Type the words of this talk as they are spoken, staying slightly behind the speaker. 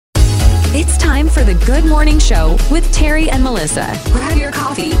It's time for the Good Morning Show with Terry and Melissa. Grab your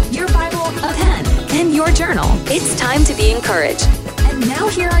coffee, your Bible, a pen, and your journal. It's time to be encouraged. And now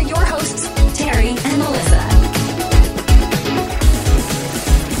here are your hosts, Terry and Melissa.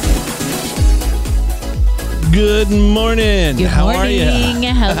 Good morning. How are you?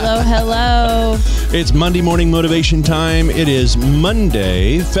 Hello. It's Monday morning motivation time. It is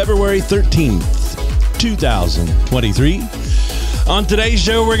Monday, February 13th, 2023. On today's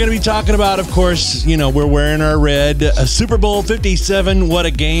show, we're going to be talking about, of course, we're wearing our red. Super Bowl 57, what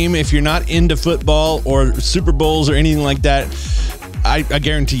a game. If you're not into football or Super Bowls or anything like that, I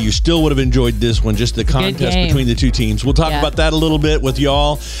guarantee you still would have enjoyed this one, just the contest between the two teams. We'll talk about that a little bit with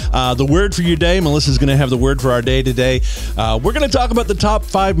y'all. The word for your day, Melissa's going to have the word for our day today. We're going to talk about the top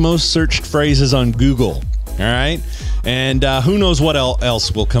 5 most searched phrases on Google. All right. And who knows what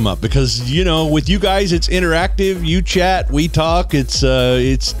else will come up, because, with you guys, it's interactive. You chat, we talk. It's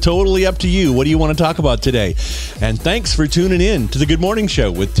totally up to you. What do you want to talk about today? And thanks for tuning in to the Good Morning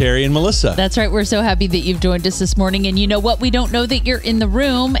Show with Terry and Melissa. That's right. We're so happy that you've joined us this morning. And you know what? We don't know that you're in the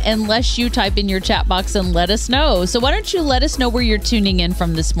room unless you type in your chat box and let us know. So why don't you let us know where you're tuning in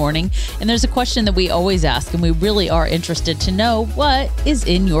from this morning? And there's a question that we always ask, and we really are interested to know what is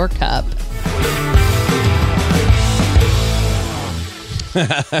in your cup.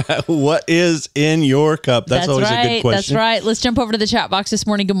 What is in your cup? That's always a good question. That's right. Let's jump over to the chat box this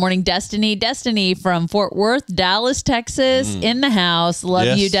morning. Good morning, Destiny. Destiny from Fort Worth, Dallas, Texas, in the house.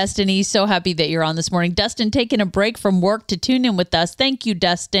 Love you, Destiny. So happy that you're on this morning. Dustin taking a break from work to tune in with us. Thank you,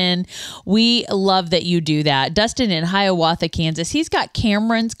 Dustin. We love that you do that. Dustin in Hiawatha, Kansas. He's got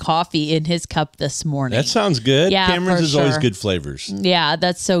Cameron's coffee in his cup this morning. That sounds good. Yeah, Cameron's is always good flavors. Yeah,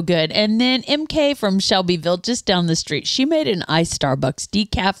 that's so good. And then MK from Shelbyville, just down the street. She made an iced Starbucks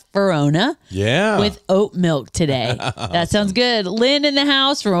decaf Verona with oat milk today. That sounds good. Lynn in the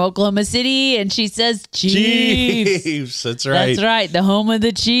house from Oklahoma City, and she says Chiefs. That's right. That's right. The home of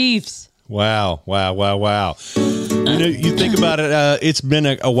the Chiefs. Wow. You think about it, it's been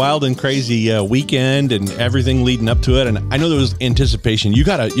a wild and crazy weekend and everything leading up to it. And I know there was anticipation. You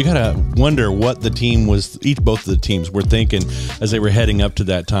gotta wonder what the team was, both of the teams were thinking as they were heading up to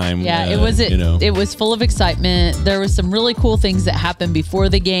that time. Yeah, it was full of excitement. There was some really cool things that happened before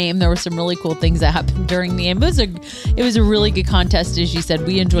the game. There were some really cool things that happened during the game. It was a really good contest, as you said.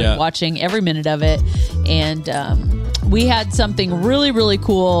 We enjoyed watching every minute of it. And we had something really, really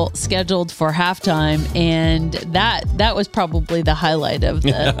cool scheduled for halftime, and that was probably the highlight of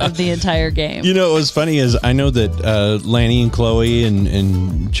the entire game. What was funny is I know that Lanny and Chloe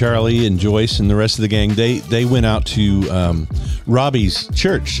and Charlie and Joyce and the rest of the gang, they went out to Robbie's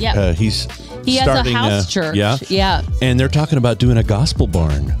church. Yeah. He has a house church. Yeah. And they're talking about doing a gospel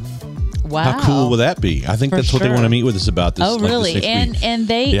barn. Wow. How cool will that be? I think that's what they want to meet with us about this. Oh, really? And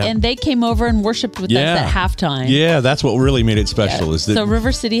they came over and worshiped with us at halftime. Yeah, that's what really made it special. Is that so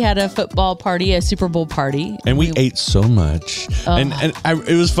River City had a football party, a Super Bowl party. And we ate so much. And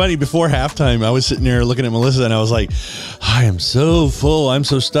it was funny, before halftime, I was sitting there looking at Melissa and I was like, I am so full. I'm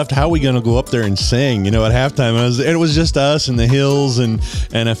so stuffed. How are we going to go up there and sing, at halftime? And it was just us and the Hills and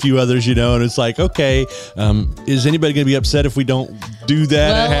a few others, and it's like, okay, is anybody going to be upset if we don't do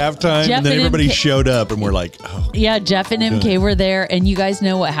that at halftime? And then everybody showed up and we're like, oh. Yeah, Jeff and MK were there. And you guys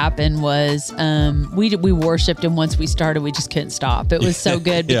know what happened was we worshipped, and once we started, we just couldn't stop. It was so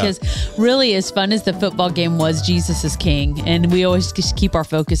good because really, as fun as the football game was, Jesus is king. And we always just keep our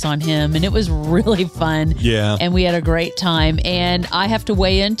focus on him. And it was really fun. Yeah. And we had a great time. And I have to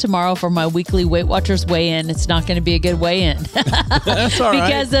weigh in tomorrow for my weekly Weight Watchers weigh-in. It's not going to be a good weigh-in. That's all right.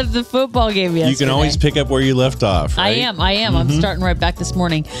 Because of the football game yesterday. You can always pick up where you left off, right? I am. I'm starting right back this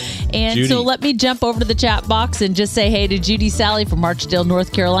morning. And Judy. So let me jump over to the chat box and just say hey to Judy Sally from Archdale,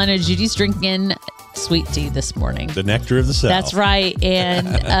 North Carolina. Judy's drinking sweet tea this morning. The nectar of the South. That's right. And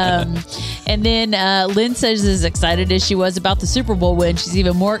then Lynn says as excited as she was about the Super Bowl win, she's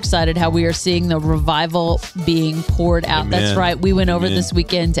even more excited how we are seeing the revival being poured out. Amen. That's right. We went over this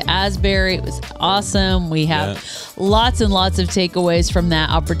weekend to Asbury. It was awesome. We have lots and lots of takeaways from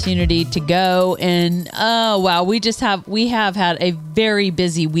that opportunity to go. And we have had a very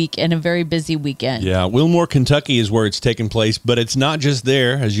busy week and a very busy weekend. Yeah. Wilmore, Kentucky is where it's taking place, but it's not just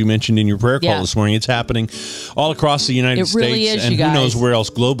there, as you mentioned in your prayer call this morning. It's happening all across the United States, really is, and who knows where else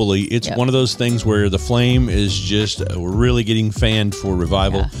globally. It's one of those things where the flame is just really getting fanned for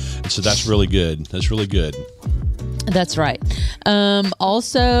revival. And so that's really good. That's really good. That's right.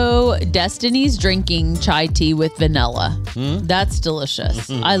 Also, Destiny's drinking chai tea with vanilla. That's delicious.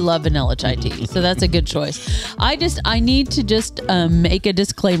 I love vanilla chai tea, so that's a good choice. I need to just make a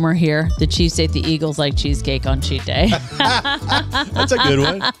disclaimer here. The Chiefs ate the Eagles like cheesecake on cheat day. That's a good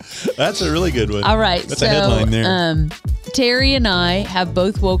one. That's a really good one. All right. That's a headline there. Terry and I have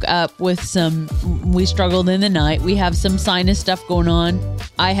both woke up with we struggled in the night. We have some sinus stuff going on.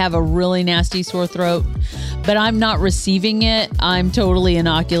 I have a really nasty sore throat, but I'm not receiving it. I'm totally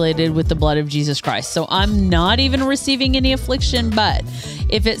inoculated with the blood of Jesus Christ. So I'm not even receiving any affliction, but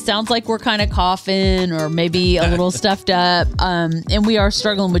if it sounds like we're kind of coughing or maybe a little stuffed up, and we are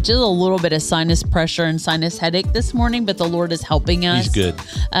struggling with just a little bit of sinus pressure and sinus headache this morning, but the Lord is helping us. He's good.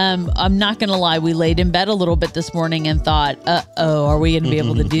 I'm not going to lie. We laid in bed a little bit this morning and thought, are we going to be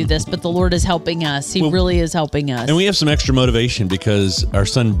able to do this? But the Lord is helping us. He really is helping us. And we have some extra motivation because our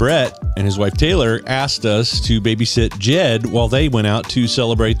son Brett and his wife Taylor asked us to babysit Jed while they went out to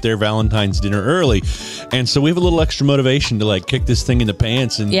celebrate their Valentine's dinner early. And so we have a little extra motivation to kick this thing in the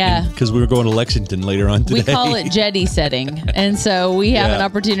pants. And because we were going to Lexington later on today. We call it jetty setting. And so we have an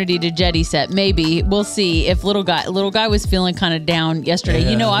opportunity to jetty set. Maybe. We'll see if little guy was feeling kind of down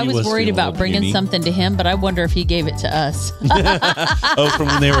yesterday. Yeah, I was worried about bringing something to him, but I wonder if he gave it to us. From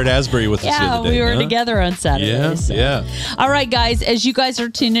when they were at Asbury with us the other day. We were together on Saturday. Yeah. All right, guys, as you guys are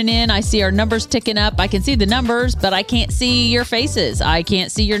tuning in, I see our numbers ticking up. I can see the numbers, but I can't see your faces. I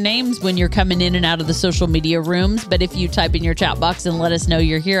can't see your names when you're coming in and out of the social media rooms. But if you type in your chat box and let us know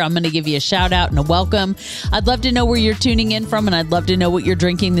you're here, I'm going to give you a shout out and a welcome. I'd love to know where you're tuning in from, and I'd love to know what you're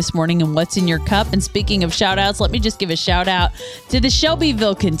drinking this morning and what's in your cup. And speaking of shout outs, let me just give a shout out to the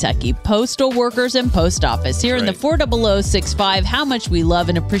Shelbyville, Kentucky postal workers and post office here in the 40065. How much we love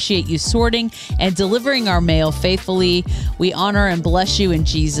and appreciate you sorting and delivering our mail faithfully. We honor and bless you in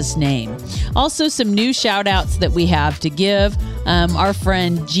Jesus' name. Also, some new shout outs that we have to give. Our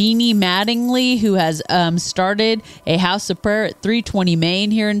friend Jeannie Mattingly, who has started a house of prayer at 320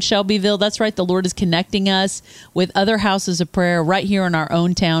 Main here in Shelbyville. That's right. The Lord is connecting us with other houses of prayer right here in our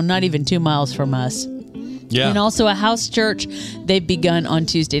own town, not even 2 miles from us. Yeah. And also a house church they've begun on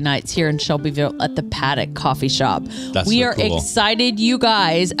Tuesday nights here in Shelbyville at the Paddock Coffee Shop. We are excited, you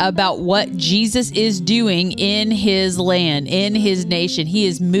guys, about what Jesus is doing in his land, in his nation. He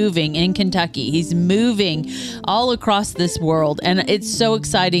is moving in Kentucky. He's moving all across this world. And it's so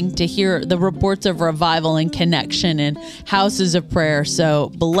exciting to hear the reports of revival and connection and houses of prayer. So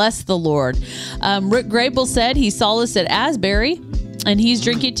bless the Lord. Rick Grable said he saw us at Asbury. And he's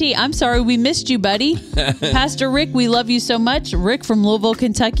drinking tea. I'm sorry we missed you, buddy. Pastor Rick, we love you so much. Rick from Louisville,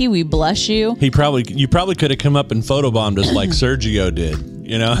 Kentucky, we bless you. You probably could have come up and photobombed us like Sergio did.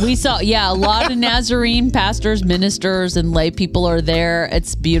 We saw, a lot of Nazarene pastors, ministers, and lay people are there.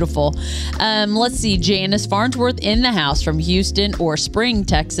 It's beautiful. Let's see, Janice Farnsworth in the house from Houston or Spring,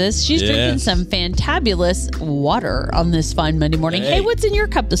 Texas. She's drinking some fantabulous water on this fine Monday morning. Hey, what's in your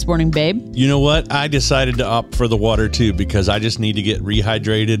cup this morning, babe? You know what? I decided to opt for the water too because I just need to get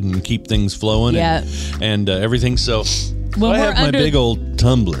rehydrated and keep things flowing and everything. So I have my big old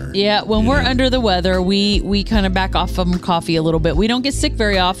tumbler. Yeah, when we're under the weather, we kind of back off from coffee a little bit. We don't get sick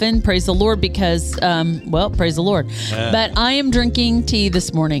very often, praise the Lord, because, praise the Lord. But I am drinking tea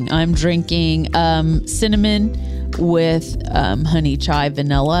this morning. I'm drinking cinnamon with honey chai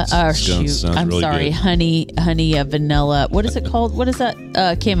vanilla. Honey vanilla. What is it called? What is that?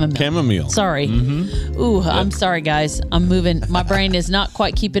 Chamomile. Chamomile. Sorry. Mm-hmm. Ooh, yep. I'm sorry, guys. I'm moving. My brain is not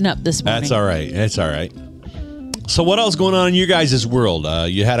quite keeping up this morning. That's all right. It's all right. So what else going on in your guys' world?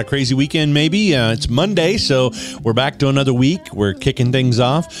 You had a crazy weekend, maybe. It's Monday, so we're back to another week. We're kicking things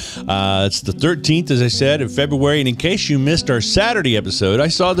off. It's the 13th, as I said, of February. And in case you missed our Saturday episode, I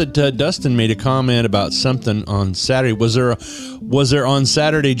saw that Dustin made a comment about something on Saturday. Was there on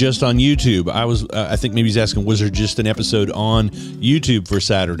Saturday just on YouTube? I think maybe he's asking, was there just an episode on YouTube for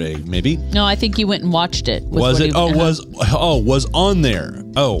Saturday? Maybe. No, I think you went and watched it. Was on there.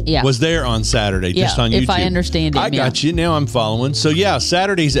 Oh, yeah. Was there on Saturday just on YouTube? If I understand it. I got you. Now I'm following. So,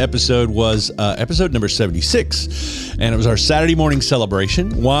 Saturday's episode was episode number 76, and it was our Saturday morning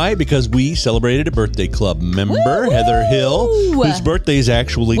celebration. Why? Because we celebrated a birthday club member, Heather Hill, whose birthday is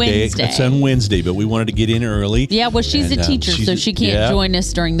actually Wednesday. It's on Wednesday, but we wanted to get in early. Yeah, well, she's a teacher, so she can't join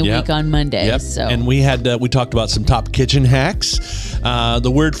us during the week on Monday. Yep. So. And we talked about some top kitchen hacks.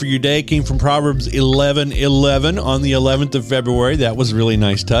 The word for your day came from Proverbs 11:11 on the 11th of February. That was a really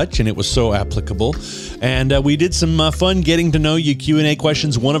nice touch, and it was so applicable. And we did some fun getting to know you Q&A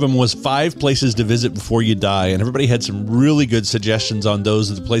questions. One of them was 5 places to visit before you die. And everybody had some really good suggestions on those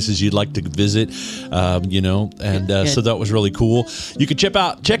of the places you'd like to visit, so that was really cool. You can check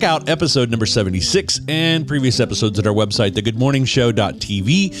out episode number 76 and previous episodes at our website,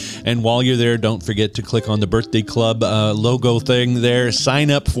 thegoodmorningshow.tv. And while you're there, don't forget to click on the birthday club logo thing there.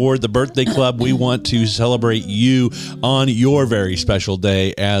 Sign up for the birthday club. We want to celebrate you on your very special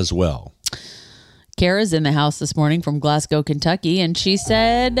day as well. Kara's in the house this morning from Glasgow, Kentucky, and she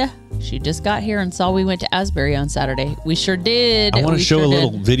said she just got here and saw we went to Asbury on Saturday. We sure did. I want to show a little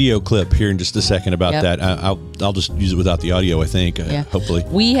video clip here in just a second about that. I'll just use it without the audio, I think, hopefully.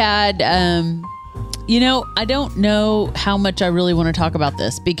 We had, I don't know how much I really want to talk about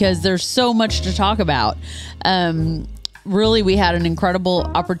this because there's so much to talk about. Really, we had an incredible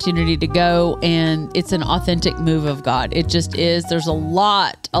opportunity to go, and it's an authentic move of God. It just is. There's a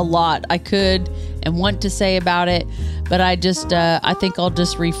lot I could and want to say about it, but I think I'll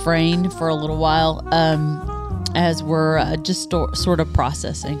just refrain for a little while as we're just sort of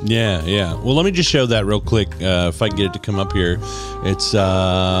processing. Yeah. Well, let me just show that real quick. If I can get it to come up here. It's,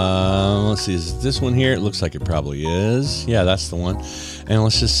 let's see, is this one here? It looks like it probably is. Yeah, that's the one. And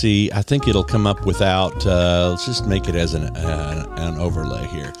let's just see. I think it'll come up without, let's just make it as an overlay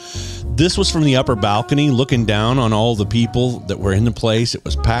here. This was from the upper balcony looking down on all the people that were in the place. It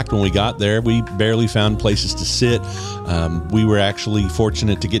was packed when we got there. We barely found places to sit. We were actually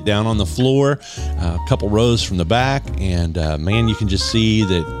fortunate to get down on the floor, a couple rows from the back. And man, you can just see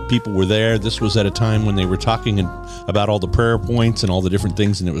that people were there. This was at a time when they were talking about all the prayer points and all the different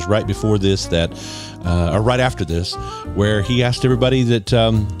things. And it was right before this or right after this, where he asked everybody that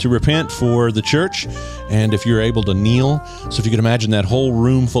to repent for the church. And if you're able to kneel. So if you can imagine that whole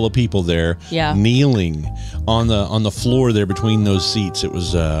room full of people there kneeling on the floor there between those seats, it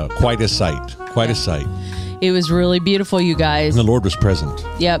was quite a sight. A sight. It was really beautiful, you guys. And the Lord was present.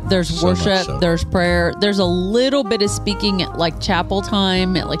 Yep, there's worship, there's prayer. There's a little bit of speaking at like chapel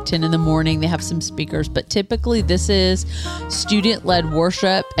time at like 10 in the morning. They have some speakers, but typically this is student-led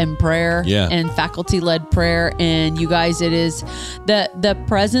worship and prayer and faculty-led prayer. And you guys, it is the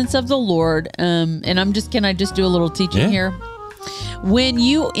presence of the Lord. And can I just do a little teaching here? When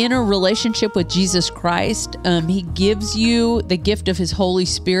you enter a relationship with Jesus Christ, he gives you the gift of his Holy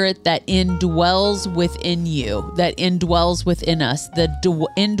Spirit that indwells within you, that indwells within us. The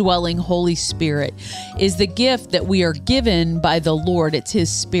indwelling Holy Spirit is the gift that we are given by the Lord. It's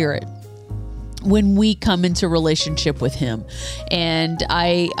his Spirit when we come into relationship with him. And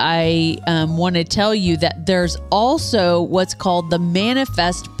I want to tell you that there's also what's called the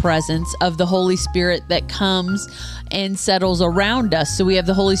manifest presence of the Holy Spirit that comes and settles around us. So we have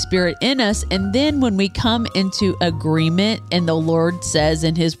the Holy Spirit in us. And then when we come into agreement, and the Lord says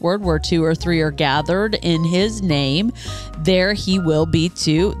in his word, where 2 or 3 are gathered in his name, there he will be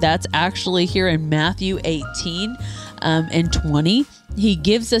too. That's actually here in Matthew 18 and 20. He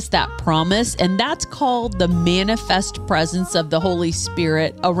gives us that promise, and that's called the manifest presence of the Holy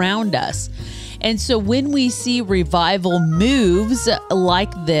Spirit around us. And so when we see revival moves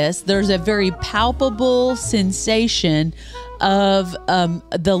like this, there's a very palpable sensation of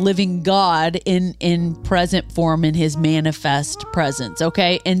the living God in present form in his manifest presence.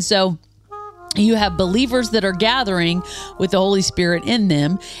 Okay. And so you have believers that are gathering with the Holy Spirit in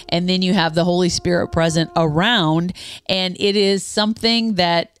them, and then you have the Holy Spirit present around, and it is something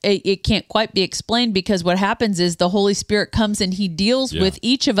that it can't quite be explained, because what happens is the Holy Spirit comes and he deals with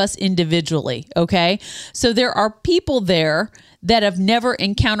each of us individually, okay? So there are people there that have never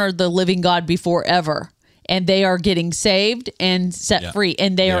encountered the living God before ever, and they are getting saved and set free,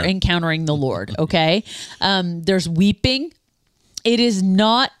 and they are encountering the Lord, okay? There's weeping. It is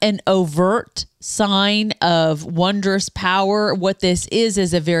not an overt sign of wondrous power. What this is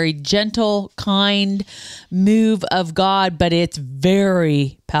a very gentle, kind move of God, but it's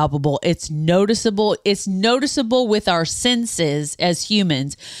very palpable. It's noticeable. It's noticeable with our senses as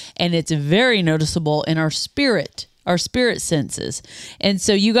humans, and it's very noticeable in our spirit senses. And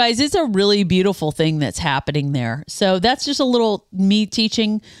so you guys, it's a really beautiful thing that's happening there. So that's just a little me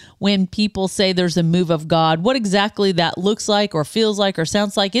teaching when people say there's a move of God. What exactly that looks like or feels like or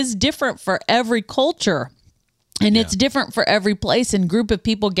sounds like is different for every culture. And it's different for every place and group of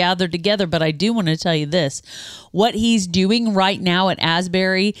people gathered together. But I do want to tell you this. What he's doing right now at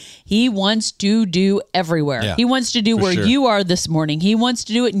Asbury, he wants to do everywhere. Yeah, he wants to do where you are this morning. He wants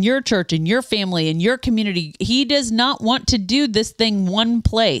to do it in your church, in your family, in your community. He does not want to do this thing one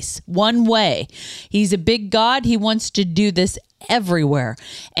place, one way. He's a big God. He wants to do this everywhere.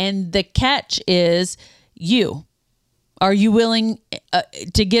 And the catch is you. Are you willing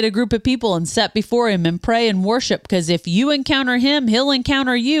to get a group of people and set before him and pray and worship? Because if you encounter him, he'll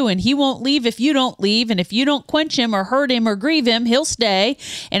encounter you, and he won't leave if you don't leave. And if you don't quench him or hurt him or grieve him, he'll stay.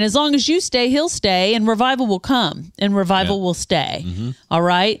 And as long as you stay, he'll stay, and revival will come, and revival will stay. All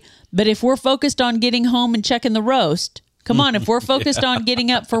right? But if we're focused on getting home and checking the roast, come on, if we're focused on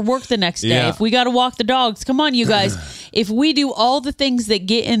getting up for work the next day, if we got to walk the dogs, come on, you guys. If we do all the things that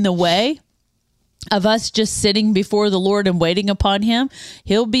get in the way of us just sitting before the Lord and waiting upon him,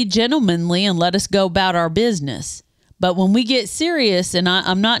 he'll be gentlemanly and let us go about our business. But when we get serious, and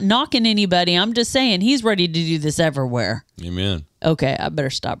I'm not knocking anybody, I'm just saying he's ready to do this everywhere. Amen. Okay, I better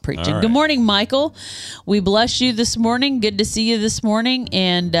stop preaching. Right. Good morning, Michael. We bless you this morning. Good to see you this morning.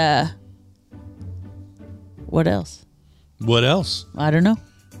 And what else? What else? I don't know.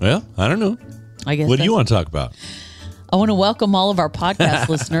 Well, I don't know. I guess. What do you want to talk about? I want to welcome all of our podcast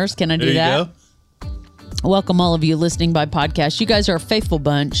listeners. Can I do that? There you go. Welcome all of you listening by podcast. You guys are a faithful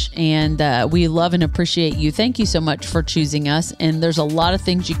bunch, and we love and appreciate you. Thank you so much for choosing us. And there's a lot of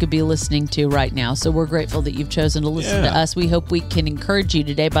things you could be listening to right now. So we're grateful that you've chosen to listen to us. We hope we can encourage you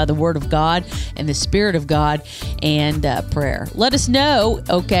today by the word of God and the Spirit of God and prayer. Let us know,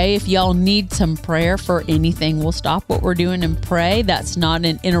 okay, if y'all need some prayer for anything. We'll stop what we're doing and pray. That's not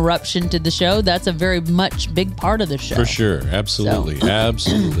an interruption to the show. That's a very much big part of the show. For sure. Absolutely. So.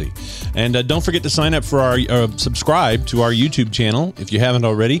 Absolutely. And don't forget to sign up for our subscribe to our YouTube channel if you haven't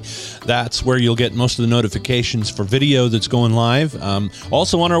already. That's where you'll get most of the notifications for video that's going live.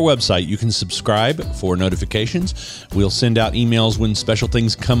 Also on our website, you can subscribe for notifications. We'll send out emails when special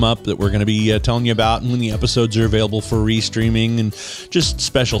things come up that we're going to be telling you about, and when the episodes are available for restreaming and just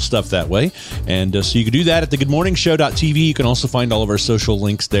special stuff that way. And so you can do that at thegoodmorningshow.tv. You can also find all of our social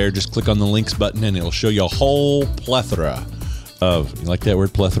links there. Just click on the links button and it'll show you a whole plethora of, you like that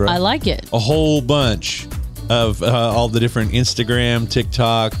word, plethora? I like it. A whole bunch of all the different Instagram,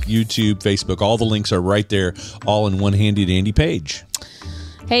 TikTok, YouTube, Facebook. All the links are right there, all in one handy-dandy page.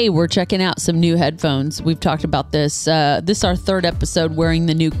 Hey, we're checking out some new headphones. We've talked about this. This is our third episode wearing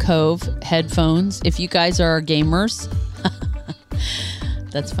the new Cove headphones. If you guys are gamers,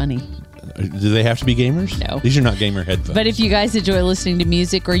 that's funny. Do they have to be gamers? No. These are not gamer headphones. But if you guys enjoy listening to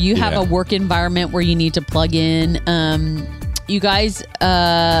music, or you have a work environment where you need to plug in, you guys,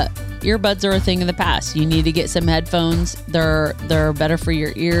 earbuds are a thing of the past. You need to get some headphones. They're better for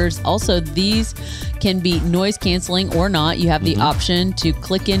your ears. Also, these can be noise canceling or not. You have the option to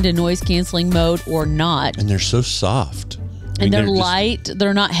click into noise canceling mode or not. And they're so soft. And they're light.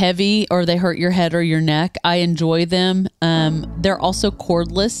 They're not heavy or they hurt your head or your neck. I enjoy them. They're also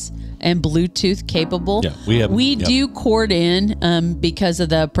cordless and Bluetooth capable. Yeah, we do cord in because of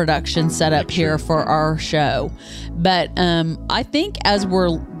the production setup here for our show. But I think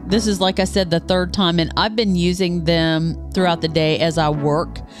this is, like I said, the third time, and I've been using them throughout the day as I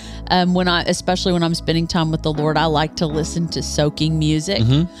work. Especially when I'm spending time with the Lord, I like to listen to soaking music.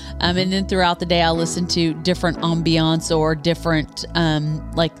 And then throughout the day, I listen to different ambiance or different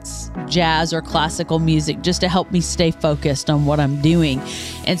like jazz or classical music just to help me stay focused on what I'm doing.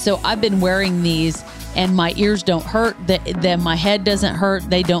 And so I've been wearing these, and my ears don't hurt. Then my head doesn't hurt.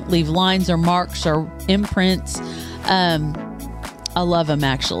 They don't leave lines or marks or imprints. I love them,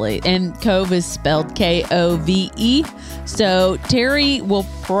 actually. And Cove is spelled Kove. So Terry will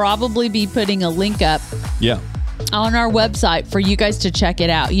probably be putting a link up on our website for you guys to check it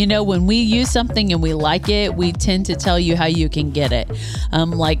out. You know, when we use something and we like it, we tend to tell you how you can get it.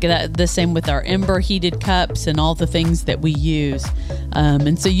 Like that, the same with our Ember heated cups and all the things that we use.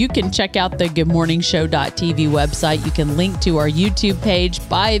 And so you can check out the goodmorningshow.tv website. You can link to our YouTube page.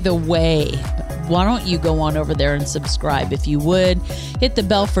 By the way, why don't you go on over there and subscribe if you would. Hit the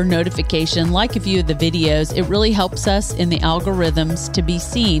bell for notification. Like a few of the videos. It really helps us in the algorithms to be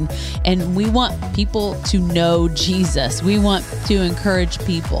seen. And we want people to know Jesus. We want to encourage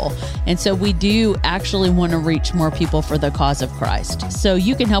people. And so we do actually want to reach more people for the cause of Christ. So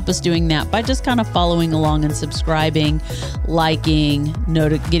you can help us doing that by just kind of following along and subscribing, liking,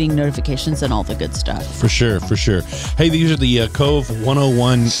 getting notifications and all the good stuff. For sure, for sure. Hey, these are the Cove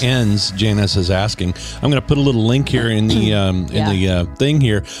 101Ns, Janice is asking. I'm going to put a little link here in the thing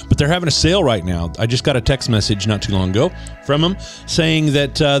here, but they're having a sale right now. I just got a text message not too long ago from them saying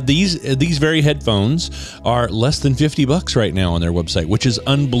that these very headphones are less than $50 right now on their website, which is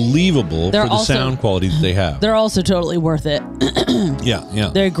unbelievable for the sound quality that they have. They're also totally worth it. Yeah.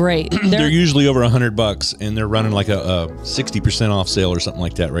 They're great. They're usually over $100, and they're running like a 60% off sale or something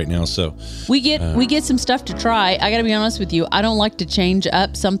like that right now. So we get some stuff to try. I got to be honest with you. I don't like to change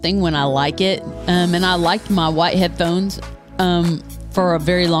up something when I like it. And I liked my white headphones for a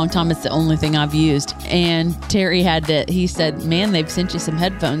very long time. It's the only thing I've used. And Terry he said, man, they've sent you some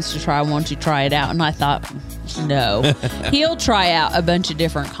headphones to try. Why don't you try it out? And I thought, no. He'll try out a bunch of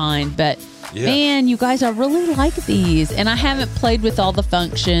different kind, but man, you guys, I really like these. And I haven't played with all the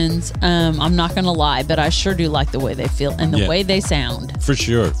functions. I'm not going to lie, but I sure do like the way they feel and the way they sound. For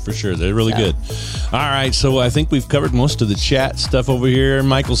sure. They're really good. All right, so I think we've covered most of the chat stuff over here.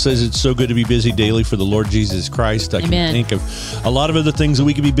 Michael says it's so good to be busy daily for the Lord Jesus Christ. I can think of a lot of other things that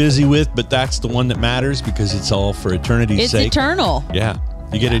we could be busy with, but that's the one that matters because it's all for eternity's sake. It's eternal. Yeah.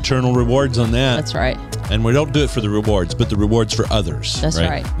 You get eternal rewards on that. That's right. And we don't do it for the rewards, but the rewards for others. That's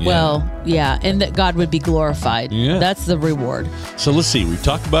right. Yeah. Well, yeah, and that God would be glorified. Yeah. That's the reward. So let's see. We've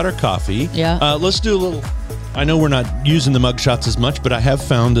talked about our coffee. Yeah. Let's do a little. I know we're not using the mug shots as much, but I have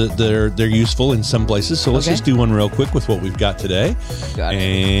found that they're useful in some places. So let's just do one real quick with what we've got today. Got it.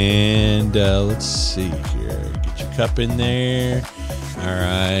 And let's see here. Get your cup in there. All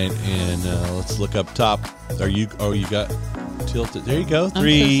right. And let's look up top. You got tilted. There you go.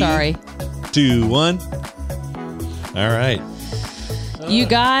 3, I'm so sorry. 2, 1. All right. You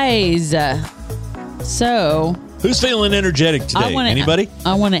guys. So. Who's feeling energetic today? Anybody?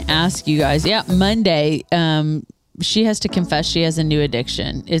 I want to ask you guys. Yeah, Monday, she has to confess she has a new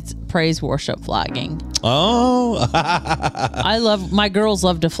addiction. It's praise worship flagging. Oh. My girls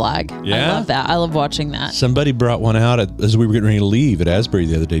love to flag. Yeah. I love that. I love watching that. Somebody brought one out as we were getting ready to leave at Asbury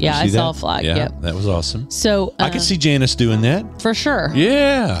the other day. Did you see that? I saw a flag. Yeah, Yep. that was awesome. So I could see Janice doing that. For sure.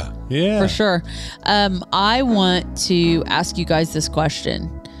 Yeah. For sure. I want to ask you guys this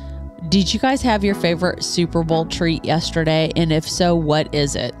question. Did you guys have your favorite Super Bowl treat yesterday? And if so, what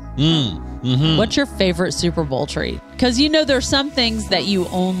is it? What's your favorite Super Bowl treat? Because there's some things that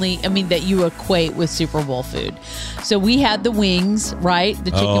that you equate with Super Bowl food. So we had the wings, right?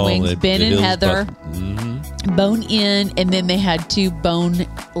 The chicken wings, Ben and Heather, bone in, and then they had 2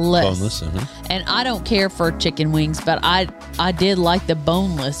 boneless. And I don't care for chicken wings, but I did like the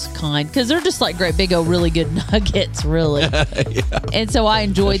boneless kind because they're just like great big old really good nuggets, really. And so I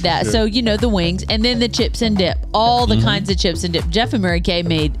enjoyed that. Sure. So the wings, and then the chips and dip, all the kinds of chips and dip. Jeff and Mary Kay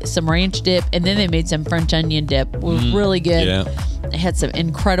made some ranch dip, and then they made some French onion dip. It was really good. Yeah. They had some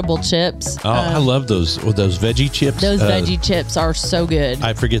incredible chips. Oh, I love those veggie chips. Those veggie chips are so good.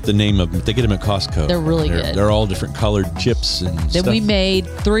 I forget the name of them. They get them at Costco. They're really good. They're all different colored chips and then stuff. We made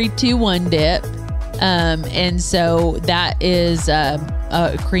 3-2-1 dip. And so that is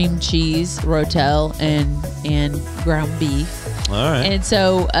cream cheese, rotel, and ground beef. All right. And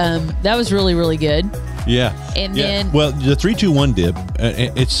so that was really, really good. Yeah. And then... Well, the 3-2-1 dip,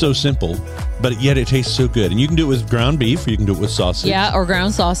 it's so simple, but yet it tastes so good. And you can do it with ground beef, or you can do it with sausage. Yeah, or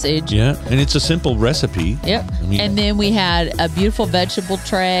ground sausage. Yeah, and it's a simple recipe. Yep. And then we had a beautiful vegetable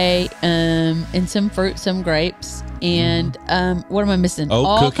tray and some fruit, some grapes. And what am I missing?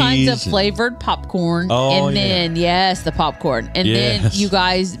 All kinds of flavored popcorn. And then, the popcorn. And then you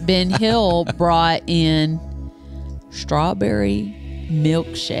guys, Ben Hill brought in strawberry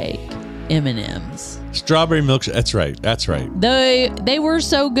milkshake M&Ms. Strawberry milkshake. That's right. They were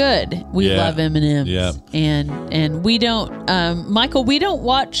so good. We love M&Ms. Yeah. And we don't, Michael, we don't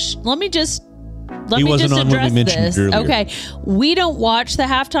watch. Let me just He wasn't on when we mentioned this. earlier. Okay. We don't watch the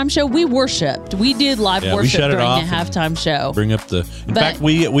halftime show. We worshiped. We did live worship during the halftime show. Bring up in fact,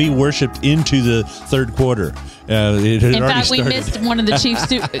 we worshiped into the third quarter. In fact, we missed one of the Chiefs'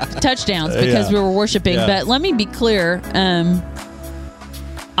 touchdowns because we were worshiping. Yeah. But let me be clear.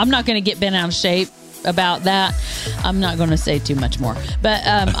 I'm not going to get bent out of shape about that. I'm not going to say too much more, but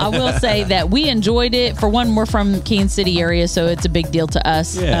I will say that we enjoyed it. For one, we're from Kansas City area, so it's a big deal to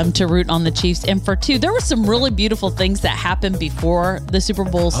us to root on the Chiefs. And for two, there were some really beautiful things that happened before the Super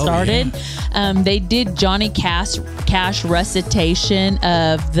Bowl started. They did Johnny Cash recitation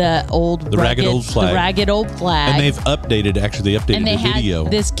of the ragged old flag. The ragged old flag. And they've updated the video.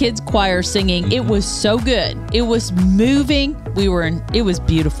 Had this kids choir singing. Mm-hmm. It was so good. It was moving. It was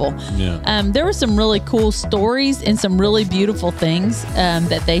beautiful. Yeah. There were some really cool stories and some really beautiful things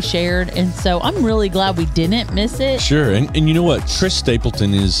that they shared. And so I'm really glad we didn't miss it. Sure. And you know what? Chris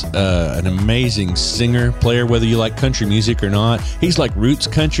Stapleton is an amazing singer, player, whether you like country music or not. He's like roots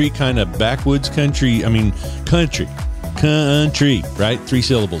country, kind of backwoods country. I mean, country, right? 3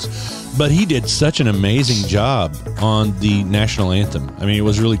 syllables. But he did such an amazing job on the national anthem. I mean, it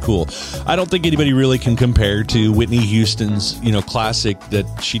was really cool. I don't think anybody really can compare to Whitney Houston's, classic that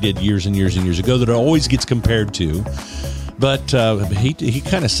she did years and years and years ago that it always gets compared to. But he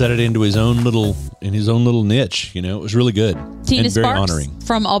kind of set it into his own little niche. It was really good. Tina and very Sparks honoring.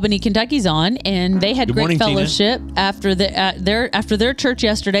 from Albany, Kentucky's on, and they had Good great morning, fellowship after their church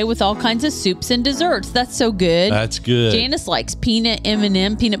yesterday with all kinds of soups and desserts. That's so good. That's good. Janice likes peanut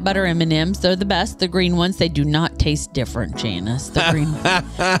butter M&Ms. They're the best. The green ones, they do not taste different, Janice. The green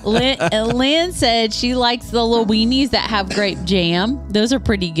ones. Lynn said she likes the little weenies that have grape jam. Those are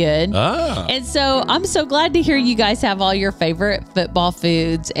pretty good. And so I'm so glad to hear you guys have all your favorite football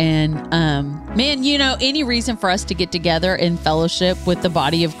foods. And man, any reason for us to get together in fellowship with the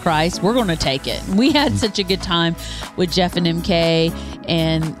body of Christ, we're going to take it. We had such a good time with Jeff and MK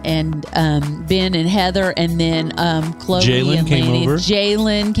and Ben and Heather, and then Chloe Jalen and came Laney. over.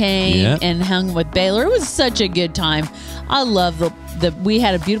 Jalen came and hung with Baylor. It was such a good time. I love we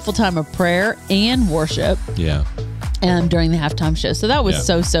had a beautiful time of prayer and worship. Yeah. During the halftime show. So that was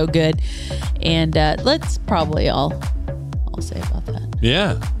so good. And let's probably all say about that.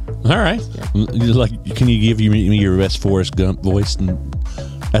 Yeah. All right. Can you give me your best Forrest Gump voice? And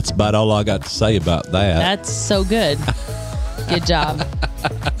that's about all I got to say about that. That's so good. Good job.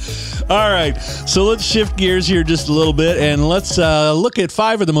 All right. So let's shift gears here just a little bit, and let's look at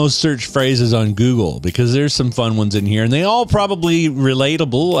 5 of the most searched phrases on Google, because there's some fun ones in here, and they all probably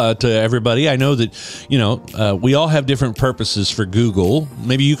relatable to everybody. I know that, we all have different purposes for Google.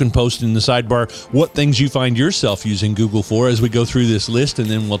 Maybe you can post in the sidebar what things you find yourself using Google for as we go through this list, and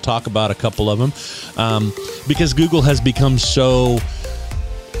then we'll talk about a couple of them, because Google has become so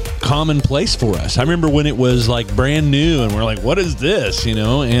commonplace for us. I remember when it was like brand new and we're like, what is this?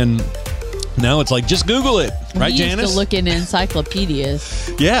 And now it's like, just Google it. Right, Janice? We used to look in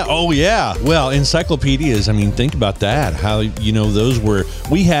encyclopedias. Yeah. Oh, yeah. Well, encyclopedias, I mean, think about that. How,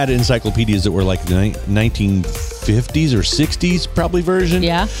 we had encyclopedias that were like the 1950s or 60s probably version.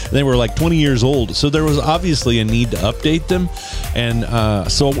 Yeah. They were like 20 years old. So there was obviously a need to update them. And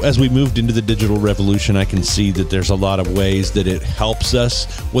so as we moved into the digital revolution, I can see that there's a lot of ways that it helps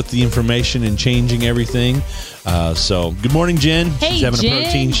us with the information and changing everything. So good morning, Jen. Hey, She's having Jen, a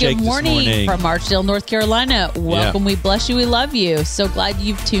protein shake good morning, this morning. From Archdale, North Carolina. Welcome. Yeah. We bless you. We love you. So glad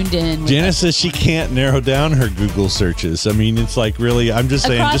you've tuned in. Janice says she can't narrow down her Google searches. I mean, it's like really, I'm just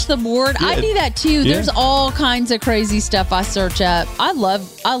saying. Across the board. Yeah. I do that too. Yeah. There's all kinds of crazy stuff I search up. I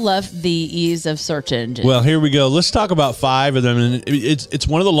love the ease of search engine. Well, here we go. Let's talk about 5 of them. And it's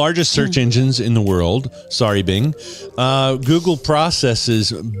one of the largest search engines in the world. Sorry, Bing. Google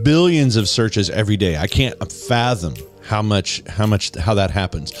processes billions of searches every day. I can't fathom how that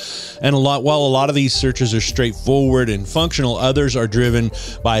happens. And while a lot of these searches are straightforward and functional, others are driven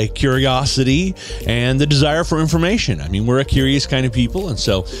by curiosity and the desire for information. I mean, we're a curious kind of people. And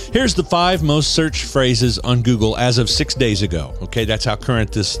so here's the 5 most searched phrases on Google as of 6 days ago. Okay, that's how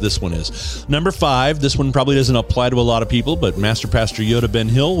current this one is. Number 5, this one probably doesn't apply to a lot of people, but Master Pastor Yoda Ben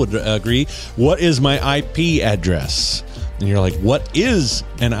Hill would agree. What is my IP address? And you're like, what is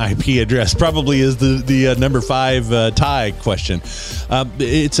an IP address? Probably is the number 5 tie question.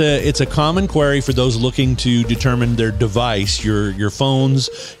 It's a common query for those looking to determine their device, your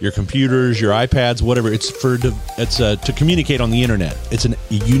phones, your computers, your iPads, whatever. It's to communicate on the internet. It's a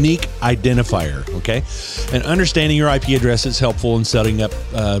unique identifier. Okay, and understanding your IP address is helpful in setting up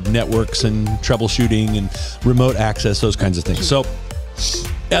networks and troubleshooting and remote access, those kinds of things. So,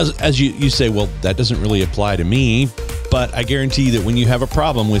 as you say, well, that doesn't really apply to me. But I guarantee that when you have a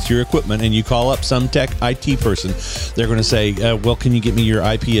problem with your equipment and you call up some tech IT person, they're going to say, well, can you get me your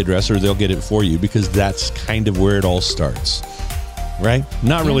IP address, or they'll get it for you, because that's kind of where it all starts. Right?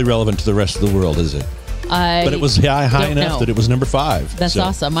 Not really relevant to the rest of the world, is it? But it was high enough that it was number 5. That's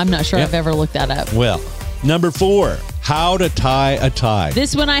awesome. I'm not sure I've ever looked that up. Well, number 4, how to tie a tie.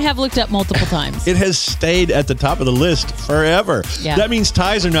 This one I have looked up multiple times. It has stayed at the top of the list forever. Yeah. That means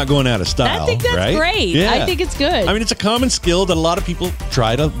ties are not going out of style. I think that's right? great. Yeah. I think it's good. I mean, it's a common skill that a lot of people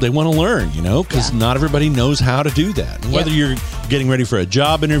they want to learn, because not everybody knows how to do that. And whether you're getting ready for a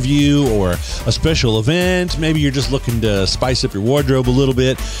job interview or a special event, maybe you're just looking to spice up your wardrobe a little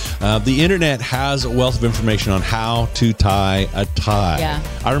bit. The internet has a wealth of information on how to tie a tie. Yeah.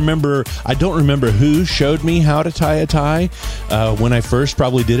 I don't remember who showed me how to tie a tie when I first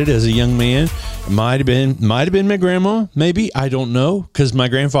probably did it as a young man. Might have been my grandma, maybe. I don't know, because my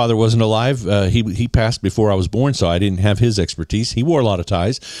grandfather wasn't alive. He passed before I was born, so I didn't have his expertise. He wore a lot of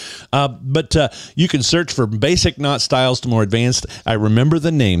ties. But you can search for basic knot styles to more advanced. I remember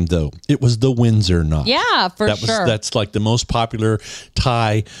the name, though. It was the Windsor knot. Yeah, sure. That's like the most popular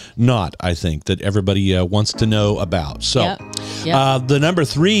tie knot, I think, that everybody wants to know about. So the number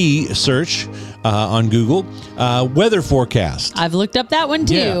 3 search on Google. Weather forecast. I've looked up that one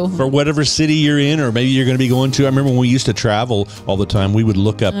too. Yeah, for whatever city you're in, or maybe you're going to be going to. I remember when we used to travel all the time, we would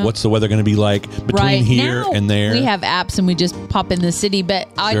look up what's the weather going to be like between here now, and there. We have apps and we just pop in the city, but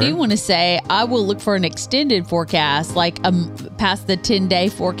I Sure. do want to say I will look for an extended forecast, like past the 10-day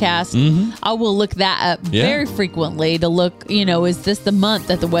forecast. I will look that up very frequently to look, is this the month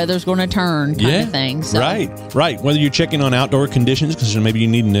that the weather's going to turn kind of thing. So. Right. Whether you're checking on outdoor conditions, because maybe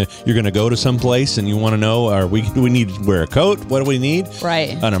you're going to go to some place and you want to know, do we need to wear a coat? What do we need?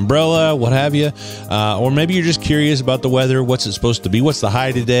 Right. An umbrella, what have you. Or maybe you're just curious about the weather. What's it supposed to be? What's the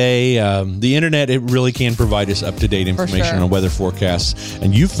high today? The internet, it really can provide us up-to-date information on weather forecasts.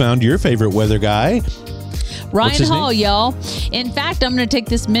 And you found your favorite weather guy. Ryan Hall, y'all. In fact, I'm going to take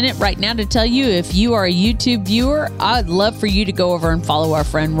this minute right now to tell you, if you are a YouTube viewer, I'd love for you to go over and follow our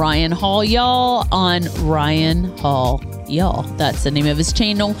friend Ryan Hall, y'all, on Ryan Hall. Y'all, that's the name of his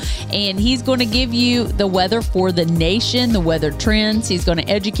channel, and he's going to give you the weather for the nation, the weather trends. He's going to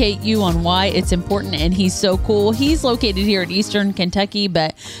educate you on why it's important, and he's so cool. He's located here in Eastern Kentucky,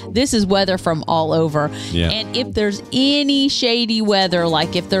 but this is weather from all over. Yeah. And if there's any shady weather,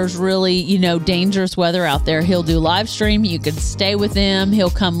 like if there's really, dangerous weather out there, he'll do live stream. You can stay with him. He'll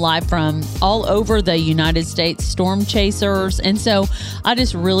come live from all over the United States, storm chasers, and so I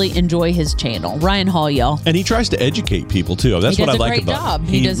just really enjoy his channel, Ryan Hall, y'all. And he tries to educate people too. That's what I like about him.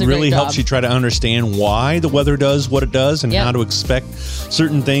 He does a really great helps job. you try to understand why the weather does what it does and how to expect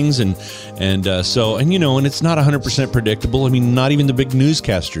certain things, and it's not 100% predictable. I mean, not even the big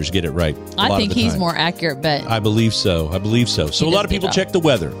newscasters get it right. I think he's more accurate, but I believe so. So a lot of people check the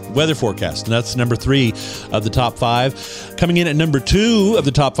weather forecast, and that's number 3 of the top 5. Coming in at number 2 of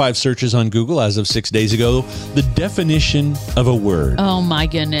the top 5 searches on Google as of 6 days ago, the definition of a word. Oh my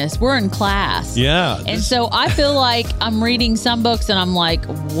goodness, we're in class. Yeah. And so I feel like I'm reading some books and I'm like,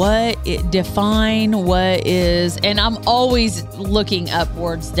 what is, and I'm always looking up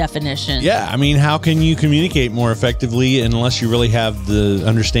words definitions. Yeah, I mean, how can you communicate more effectively unless you really have the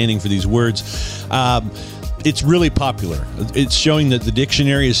understanding for these words? It's really popular. It's showing that the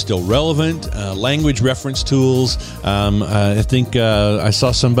dictionary is still relevant. Language reference tools. I think I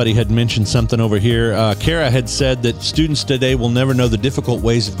saw somebody had mentioned something over here. Kara had said that students today will never know the difficult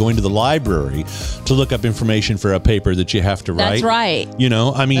ways of going to the library to look up information for a paper that you have to write. That's right.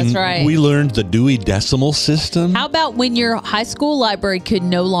 That's right. We learned the Dewey Decimal System. How about when your high school library could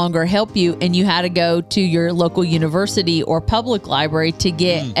no longer help you and you had to go to your local university or public library to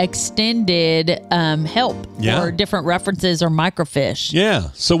get extended help? Yeah. Or different references or microfiche. Yeah.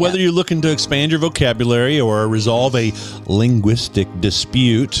 So whether you're looking to expand your vocabulary or resolve a linguistic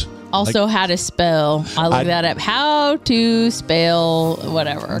dispute. Also, how to spell. I looked that up. How to spell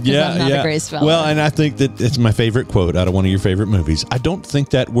whatever. Because I'm not a great speller. Well, and I think that it's my favorite quote out of one of your favorite movies. I don't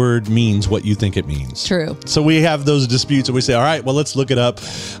think that word means what you think it means. True. So we have those disputes and we say, all right, well, let's look it up.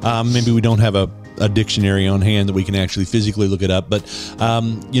 Maybe we don't have a dictionary on hand that we can actually physically look it up. But,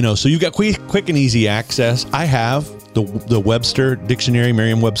 so you've got quick and easy access. I have the Webster Dictionary,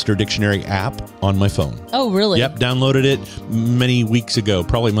 Merriam-Webster Dictionary app on my phone. Oh, really? Yep, downloaded it many weeks ago,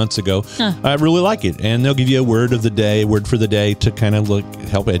 probably months ago. Huh. I really like it. And they'll give you a word for the day to kind of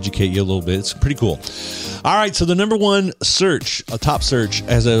help educate you a little bit. It's pretty cool. All right, so the number 1 search, a top search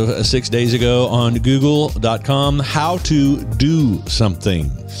as of 6 days ago on Google.com, how to do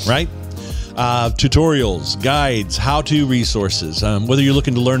something, right? Tutorials, guides, how-to resources, whether you're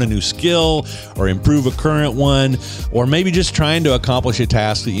looking to learn a new skill or improve a current one, or maybe just trying to accomplish a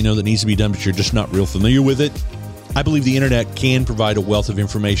task that that needs to be done, but you're just not real familiar with it. I believe the internet can provide a wealth of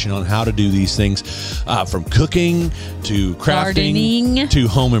information on how to do these things, from cooking to crafting, gardening, to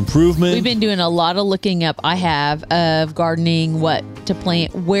home improvement. We've been doing a lot of looking up. I have of gardening, what to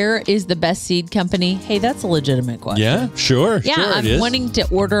plant. Where is the best seed company? Hey, that's a legitimate question. Yeah, sure. Yeah, sure I'm wanting to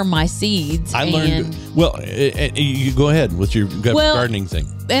order my seeds. I learned. Well, you go ahead with your gardening thing.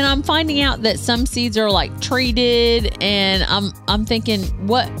 And I'm finding out that some seeds are like treated, and I'm thinking,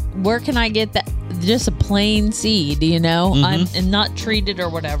 where can I get that? Just a plain seed, and not treated or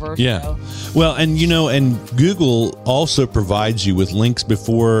whatever. Yeah. So. Well, and Google also provides you with links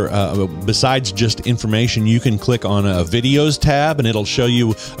besides just information. You can click on a videos tab and it'll show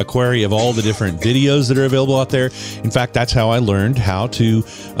you a query of all the different videos that are available out there. In fact, that's how I learned how to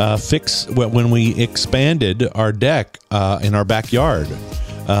fix when we expanded our deck in our backyard,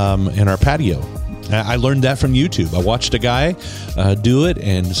 in our patio. I learned that from YouTube. I watched a guy do it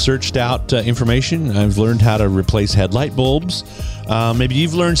and searched out information. I've learned how to replace headlight bulbs. Maybe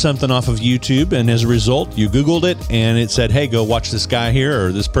you've learned something off of YouTube, and as a result, you Googled it, and it said, hey, go watch this guy here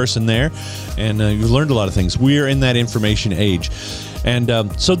or this person there, and you've learned a lot of things. We're in that information age.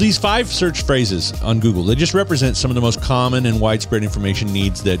 And so these 5 search phrases on Google, they just represent some of the most common and widespread information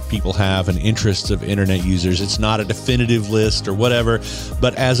needs that people have and interests of internet users. It's not a definitive list or whatever,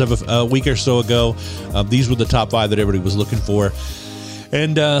 but as of a week or so ago, these were the top 5 that everybody was looking for.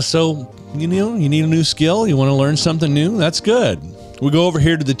 And so, you need a new skill. You want to learn something new? That's good. We go over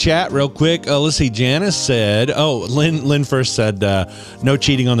here to the chat real quick. Let's see. Janice said, Lynn first said, no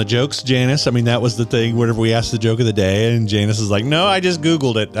cheating on the jokes, Janice. I mean, that was the thing whenever we asked the joke of the day. And Janice is like, no, I just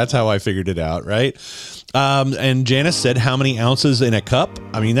Googled it. That's how I figured it out, right? And Janice said, how many ounces in a cup?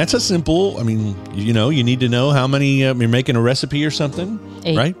 I mean, that's a simple, you need to know how many, you're making a recipe or something,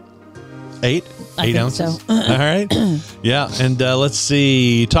 8. Right? 8? 8 ounces. So. All right. Yeah. And let's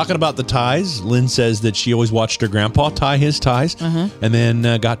see. Talking about the ties, Lynn says that she always watched her grandpa tie his ties and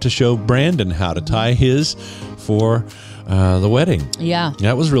then got to show Brandon how to tie his for the wedding. Yeah.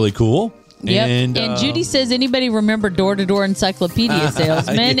 That was really cool. Yep. And Judy says, anybody remember door-to-door encyclopedia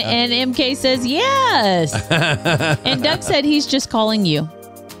salesman? Yeah. And MK says, yes. And Doug said he's just calling you.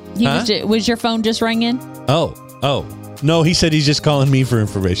 Was your phone just ringing? Oh. No, he said he's just calling me for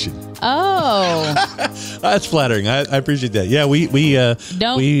information. Oh, that's flattering. I appreciate that. Yeah,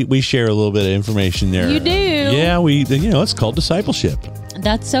 we share a little bit of information there. You do. Yeah, it's called discipleship.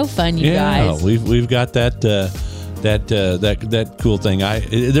 That's so fun, you guys. Yeah, we've got that cool thing.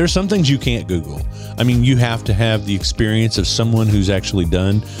 There's some things you can't Google. I mean, you have to have the experience of someone who's actually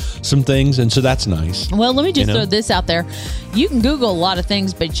done some things, and so that's nice. Well, let me just throw this out there. You can Google a lot of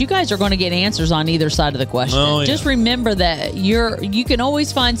things, but you guys are going to get answers on either side of the question. Oh, yeah. Just remember that you can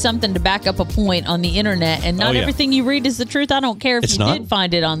always find something to back up a point on the internet, and not everything you read is the truth. I don't care if did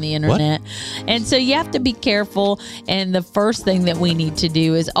find it on the internet. What? And so you have to be careful, and the first thing that we need to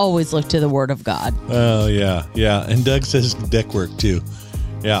do is always look to the Word of God. Oh, yeah. And Doug says deck work, too.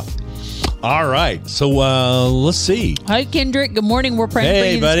 Yeah. All right. So let's see. Hi, Kendrick. Good morning. We're praying for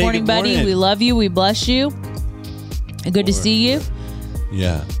you this morning, buddy. We love you. We bless you. Good to see you.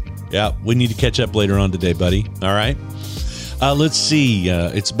 Yeah. We need to catch up later on today, buddy. All right. Let's see.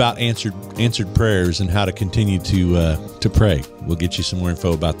 It's about answered prayers and how to continue to pray. We'll get you some more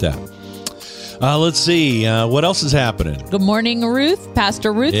info about that. Let's see. What else is happening? Good morning, Ruth.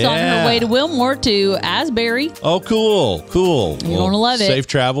 Pastor Ruth's on her way to Wilmore to Asbury. Oh, cool. You're going to love it. Safe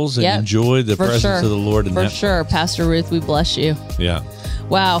travels and enjoy the presence of the Lord. For sure. Pastor Ruth, we bless you. Yeah.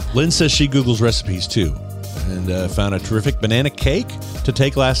 Wow. Lynn says she Googles recipes, too, and found a terrific banana cake to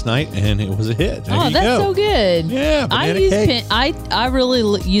take last night, and it was a hit. That's so good. Yeah, banana cake. I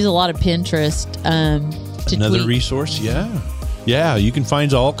really use a lot of Pinterest to Another tweet. Resource, Yeah, you can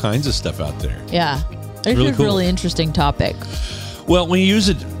find all kinds of stuff out there. Yeah. It's a really interesting topic. Well, we use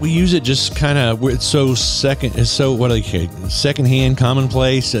it just kind of, it's so secondhand,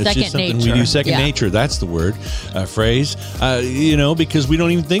 commonplace. It's just something we do. Second nature, that's the word, phrase, because we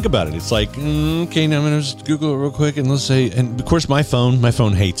don't even think about it. It's like, okay, now I'm going to just Google it real quick and let's say, and of course my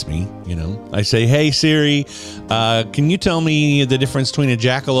phone hates me, I say, hey Siri, can you tell me the difference between a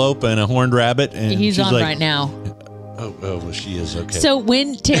jackalope and a horned rabbit? And he's on right now. Oh, well, she is. Okay. So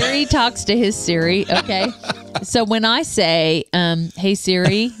when Terry talks to his Siri, okay. So when I say, hey,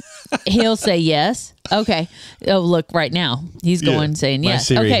 Siri, he'll say yes. Okay. Oh, look, right now he's going saying yes.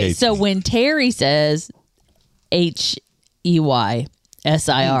 Okay. So when Terry says HEYSIRI,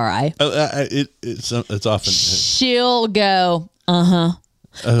 it's often she'll go,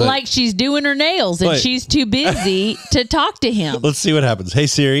 like she's doing her nails and she's too busy to talk to him. Let's see what happens. Hey,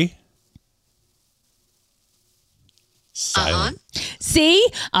 Siri. Silent. See?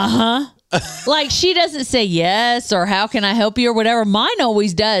 Like she doesn't say yes or how can I help you or whatever. Mine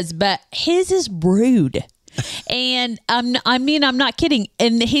always does, but his is rude. And I'm not kidding.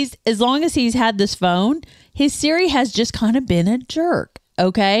 And as long as he's had this phone, his Siri has just kind of been a jerk.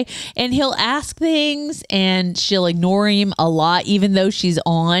 Okay. And he'll ask things and she'll ignore him a lot, even though she's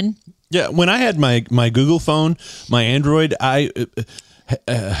on. Yeah. When I had my Google phone, my Android,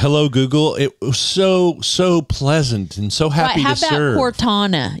 hello, Google. It was so pleasant and so happy to serve. How about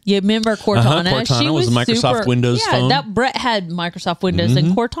Cortana? You remember Cortana? Cortana she was a Microsoft Windows phone. Yeah, that Brett had Microsoft Windows,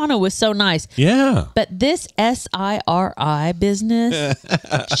 and Cortana was so nice. Yeah. But this SIRI business,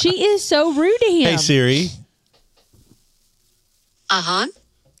 she is so rude to him. Hey, Siri.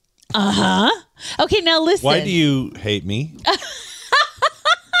 Okay, now listen. Why do you hate me?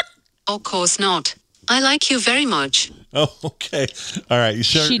 Of course not. I like you very much. Oh, okay. All right.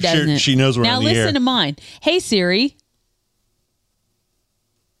 She doesn't. She knows we're on the air. Now listen to mine. Hey, Siri.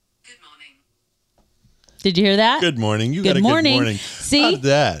 Good morning. Did you hear that? Good morning. You got a good morning. See? How did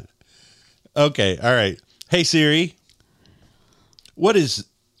that? Okay. All right. Hey, Siri. What is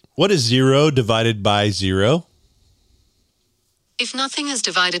 0 divided by 0? If nothing is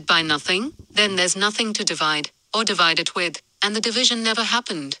divided by nothing, then there's nothing to divide or divide it with, and the division never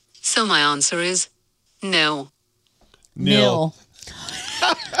happened. So my answer is no. Nil.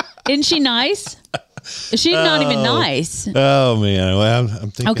 Isn't she nice? She's not even nice. Oh man, well, I'm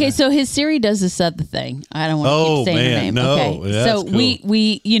thinking. Okay, so his Siri does this other thing. I don't want to keep saying her name. No, okay, that's so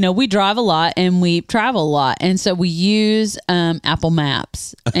cool. we drive a lot and we travel a lot, and so we use Apple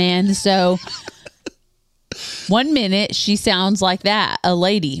Maps, and so 1 minute she sounds like that, a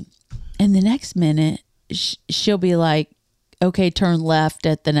lady, and the next minute she'll be like, okay, turn left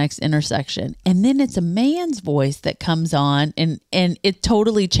at the next intersection. And then it's a man's voice that comes on and it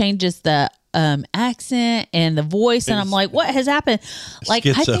totally changes the accent and the voice. And I'm like, what has happened? Like,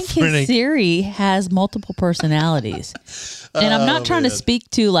 I think his Siri has multiple personalities. And I'm not trying to speak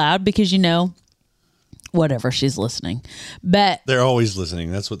too loud because, whatever, she's listening. But they're always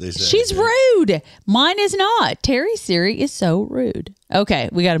listening. That's what they say. She's rude. Mine is not. Terry's Siri is so rude. Okay,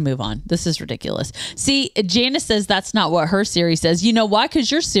 we got to move on. This is ridiculous. See, Janice says that's not what her Siri says. You know why?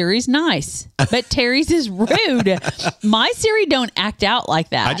 Because your Siri's nice, but Terry's is rude. My Siri don't act out like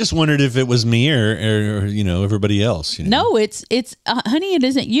that. I just wondered if it was me or everybody else. No, it's honey, it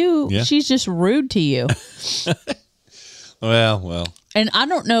isn't you. Yeah. She's just rude to you. Well. And I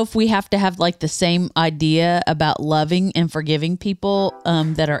don't know if we have to have like the same idea about loving and forgiving people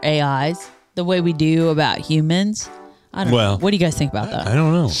that are AIs the way we do about humans. I don't know. What do you guys think about that? I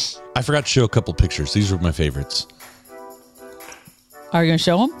don't know. I forgot to show a couple pictures. These were my favorites. Are you going to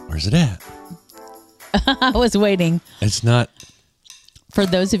show them? Where's it at? I was waiting. It's not. For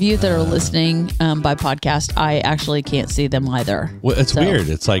those of you that are listening by podcast, I actually can't see them either. Well, it's weird.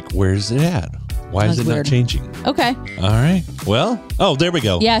 It's like, where's it at? Why is it not changing? Okay. All right. Well, there we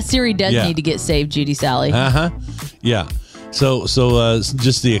go. Yeah, Siri does need to get saved, Judy Sally. Yeah. So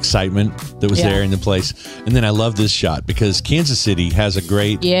just the excitement that was there in the place. And then I love this shot because Kansas City has a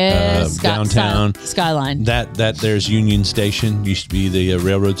great downtown skyline. That there's Union Station, used to be the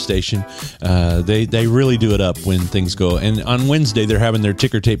railroad station. They really do it up when things go. And on Wednesday, they're having their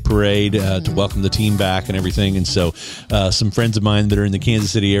ticker tape parade to welcome the team back and everything. And so some friends of mine that are in the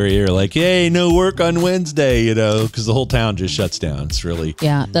Kansas City area are like, hey, no work on Wednesday, because the whole town just shuts down. It's really,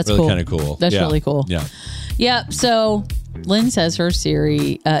 that's really cool. kind of cool. That's really cool. Yeah. Yeah. So Lynn says her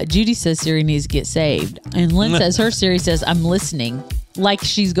Siri, Judy says Siri needs to get saved. And Lynn says her Siri says, I'm listening. Like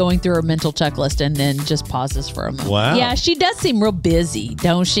she's going through her mental checklist and then just pauses for a moment. Wow. Yeah, she does seem real busy,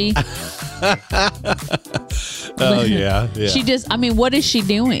 don't she? Oh, yeah. She just, what is she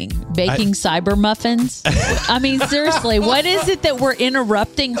doing? Baking cyber muffins? Seriously, what is it that we're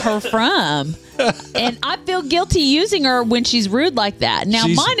interrupting her from? And I feel guilty using her when she's rude like that. Now,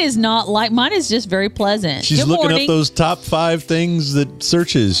 mine is not like, mine is just very pleasant. She's looking up those top 5 things that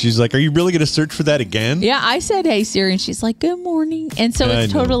searches. She's like, are you really going to search for that again? Yeah, I said, hey, Siri, and she's like, good morning. And so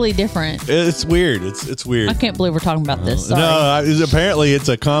it's totally different. It's weird. It's weird. I can't believe we're talking about this. Sorry. No, apparently it's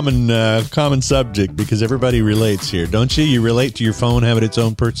a common subject because everybody relates here, don't you? You relate to your phone having its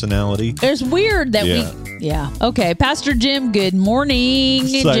own personality. It's weird that Okay, Pastor Jim, good morning.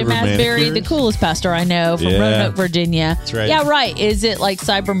 Jim Asbury, the coolest pastor I know from Roanoke, Virginia. That's right. Yeah, right. Is it like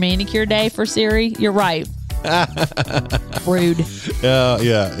Cyber Manicure Day for Siri? You're right. Rude.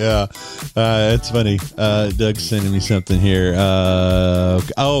 Yeah. It's funny. Doug's sending me something here.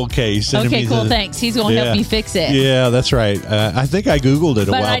 Okay. Okay, cool. Thanks. He's going to help me fix it. Yeah, that's right. I think I Googled it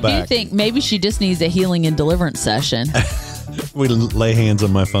a while back. But I do think maybe she just needs a healing and deliverance session. We lay hands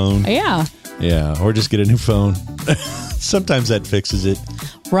on my phone. Yeah. Yeah, or just get a new phone. Sometimes that fixes it.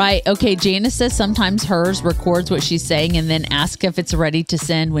 Right. Okay. Janice says sometimes hers records what she's saying and then asks if it's ready to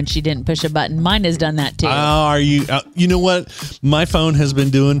send when she didn't push a button. Mine has done that too. Are you? You know what? My phone has been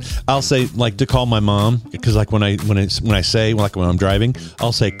doing. I'll say like to call my mom because like when I say like when I'm driving,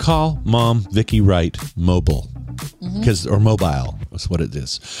 I'll say call Mom Vicky Wright mobile. Or mobile is what it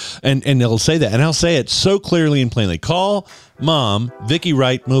is, and it'll say that, and I'll say it so clearly and plainly. Call Mom Vicky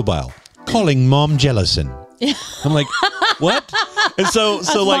Wright mobile. Calling Mom Jellison. I'm like, what? And so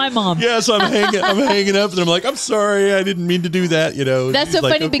like, my mom. Yeah, so I'm hanging up, and I'm like, I'm sorry, I didn't mean to do that. That's so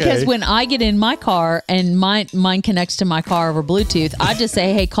funny because when I get in my car and mine connects to my car over Bluetooth, I just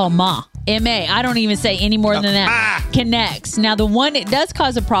say, hey, call Ma. M-A. I don't even say any more than that. Connects. Now, the one it does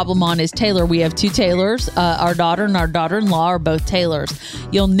cause a problem on is Taylor. We have 2 Taylors. Our daughter and our daughter-in-law are both Taylors.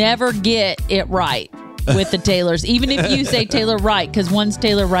 You'll never get it right. with the Taylors. Even if you say Taylor Wright, because one's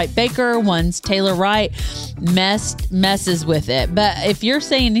Taylor Wright Baker, one's Taylor Wright, messes with it. But if you're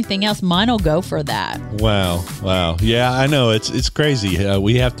saying anything else, mine will go for that. Wow. Yeah, I know. It's crazy.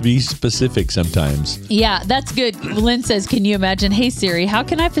 We have to be specific sometimes. Yeah, that's good. Lynn says, can you imagine? Hey, Siri, how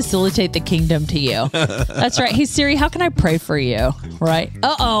can I facilitate the kingdom to you? That's right. Hey, Siri, how can I pray for you? Right?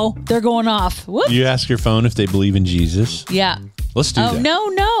 Uh-oh, they're going off. Whoop. You ask your phone if they believe in Jesus. Yeah. Let's do that.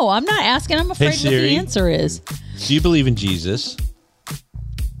 No, I'm not asking. I'm afraid Siri, what the answer is. Do you believe in Jesus?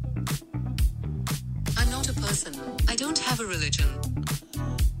 I'm not a person. I don't have a religion.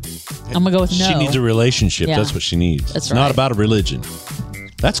 I'm going to go with no. She needs a relationship. Yeah. That's what she needs. That's It's right. not about a religion.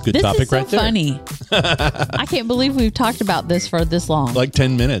 That's a good This topic is so right there. funny. I can't believe we've talked about this for this long. Like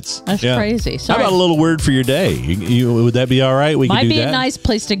 10 minutes. That's crazy. Sorry. How about a little word for your day? Would that be all right? We Might could do be that. a nice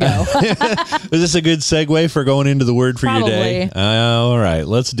place to go. Is this a good segue for going into the word for your day? All right.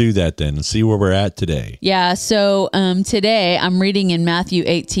 Let's do that then and see where we're at today. Yeah. So today I'm reading in Matthew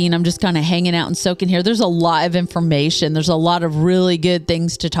 18. I'm just kind of hanging out and soaking here. There's a lot of information. There's a lot of really good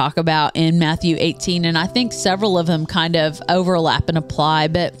things to talk about in Matthew 18. And I think several of them kind of overlap and apply.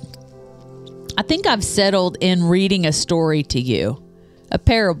 But I think I've settled in reading a story to you, a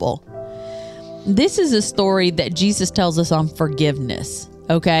parable. This is a story that Jesus tells us on forgiveness,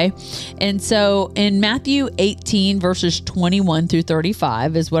 okay? And so in Matthew 18, verses 21 through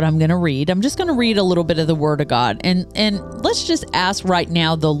 35 is what I'm going to read. I'm just going to read a little bit of the Word of God. And let's just ask right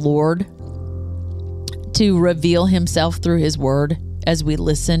now the Lord to reveal himself through his Word as we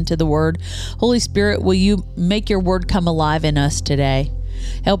listen to the Word. Holy Spirit, will you make your Word come alive in us today?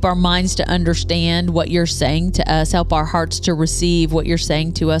 Help our minds to understand what you're saying to us. Help our hearts to receive what you're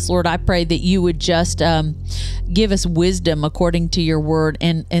saying to us. Lord, I pray that you would just give us wisdom according to your word.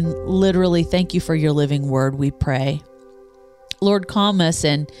 And literally, thank you for your living word, we pray. Lord, calm us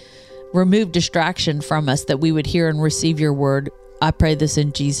and remove distraction from us that we would hear and receive your word. I pray this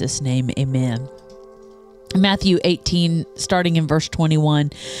in Jesus' name. Amen. Matthew 18, starting in verse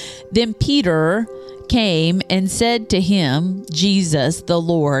 21. Then Peter came and said to him, Jesus, the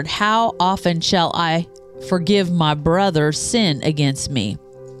Lord, how often shall I forgive my brother's sin against me?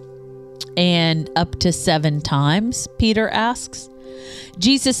 And up to 7 times, Peter asks.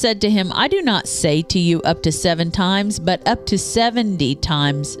 Jesus said to him, I do not say to you up to 7 times, but up to 70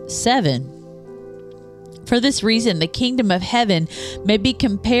 times 7. For this reason, the kingdom of heaven may be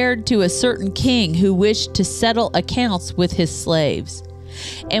compared to a certain king who wished to settle accounts with his slaves.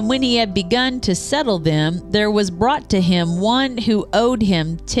 And when he had begun to settle them, there was brought to him one who owed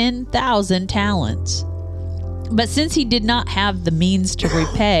him 10,000 talents. But since he did not have the means to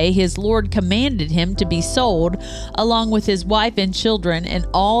repay, his Lord commanded him to be sold, along with his wife and children and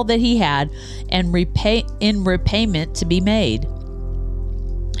all that he had, and in repayment to be made.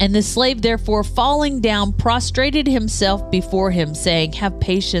 And the slave, therefore, falling down, prostrated himself before him, saying, Have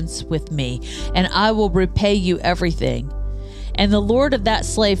patience with me, and I will repay you everything. And the Lord of that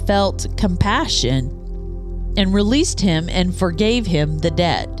slave felt compassion and released him and forgave him the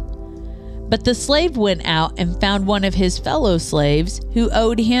debt. But the slave went out and found one of his fellow slaves who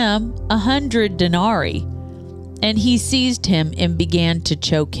owed him 100 denarii. And he seized him and began to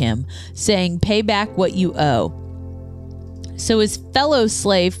choke him, saying, Pay back what you owe. So his fellow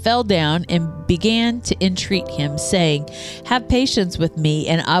slave fell down and began to entreat him, saying, Have patience with me,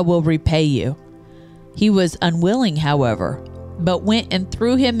 and I will repay you. He was unwilling, however, but went and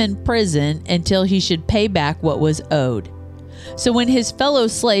threw him in prison until he should pay back what was owed. So when his fellow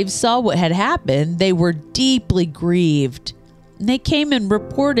slaves saw what had happened, they were deeply grieved. And they came and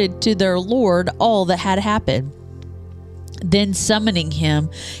reported to their Lord all that had happened. Then summoning him,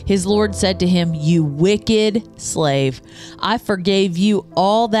 his Lord said to him, You wicked slave, I forgave you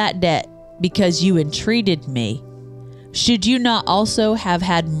all that debt because you entreated me. Should you not also have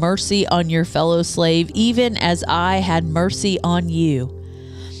had mercy on your fellow slave, even as I had mercy on you?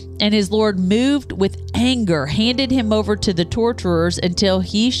 And his Lord, moved with anger, handed him over to the torturers until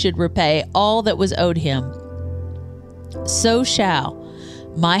he should repay all that was owed him. So shall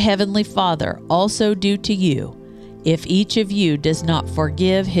my heavenly Father also do to you, if each of you does not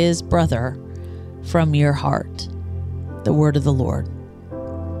forgive his brother from your heart. The word of the Lord.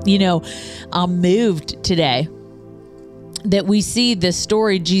 You know, I'm moved today that we see this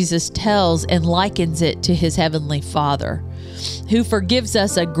story Jesus tells and likens it to his heavenly Father, who forgives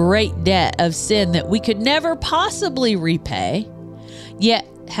us a great debt of sin that we could never possibly repay, yet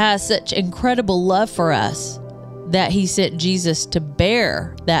has such incredible love for us that he sent Jesus to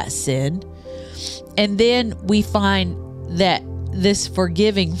bear that sin. And then we find that this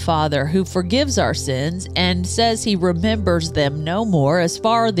forgiving Father who forgives our sins and says he remembers them no more, as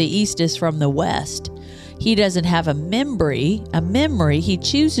far the east is from the west. he doesn't have a memory. He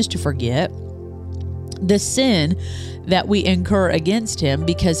chooses to forget the sin that we incur against him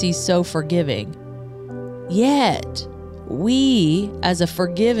because he's so forgiving. Yet, we as a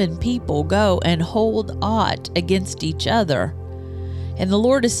forgiven people go and hold aught against each other. And the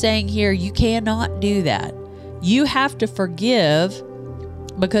Lord is saying here, you cannot do that. You have to forgive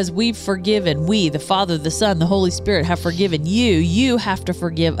because we've forgiven. We, the Father, the Son, the Holy Spirit have forgiven you. You have to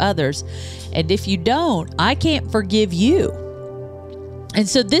forgive others. And if you don't, I can't forgive you. And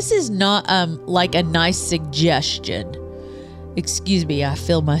so this is not like a nice suggestion. Excuse me, I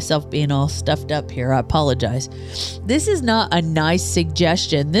feel myself being all stuffed up here. I apologize. This is not a nice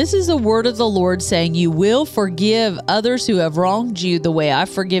suggestion. This is a word of the Lord saying you will forgive others who have wronged you the way I've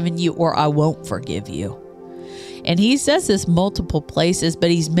forgiven you, or I won't forgive you. And he says this multiple places, but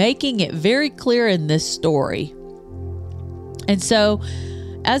he's making it very clear in this story. And so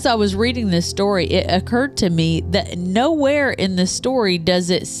as I was reading this story, it occurred to me that nowhere in the story does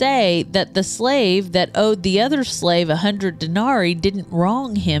it say that the slave that owed the other slave 100 denarii didn't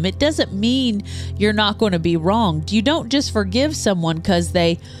wrong him. It doesn't mean you're not going to be wronged. You don't just forgive someone because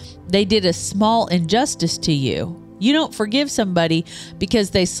they did a small injustice to you. You don't forgive somebody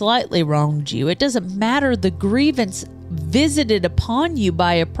because they slightly wronged you. It doesn't matter the grievance visited upon you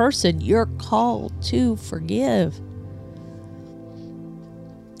by a person. You're called to forgive.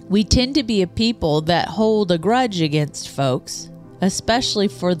 We tend to be a people that hold a grudge against folks, especially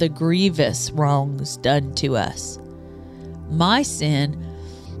for the grievous wrongs done to us. My sin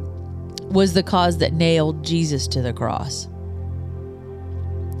was the cause that nailed Jesus to the cross.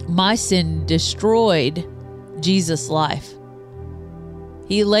 My sin destroyed Jesus' life.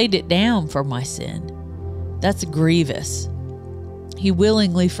 He laid it down for my sin. That's grievous. He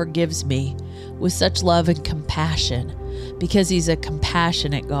willingly forgives me with such love and compassion because he's a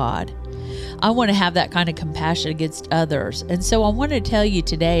compassionate God. I want to have that kind of compassion against others. And so I want to tell you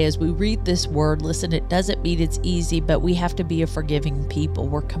today, as we read this word, listen, it doesn't mean it's easy, but we have to be a forgiving people.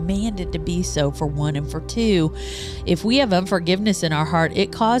 We're commanded to be so, for one. And for two, if we have unforgiveness in our heart,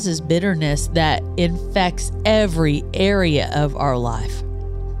 it causes bitterness that infects every area of our life.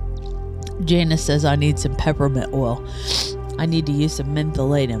 Janice says, I need some peppermint oil. I need to use some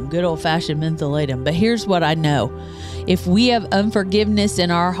mentholatum, good old-fashioned mentholatum. But here's what I know. If we have unforgiveness in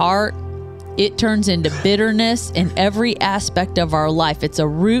our heart, it turns into bitterness in every aspect of our life. It's a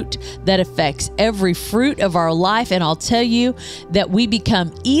root that affects every fruit of our life. And I'll tell you that we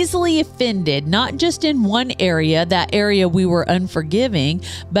become easily offended, not just in one area, that area we were unforgiving,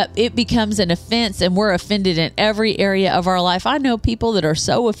 but it becomes an offense and we're offended in every area of our life. I know people that are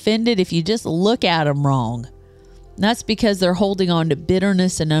so offended if you just look at them wrong. And that's because they're holding on to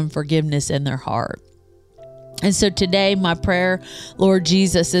bitterness and unforgiveness in their heart. And so today, my prayer, Lord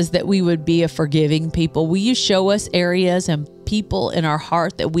Jesus, is that we would be a forgiving people. Will you show us areas and people in our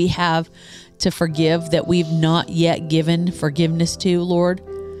heart that we have to forgive that we've not yet given forgiveness to, Lord?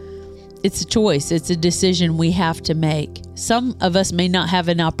 It's a choice. It's a decision we have to make. Some of us may not have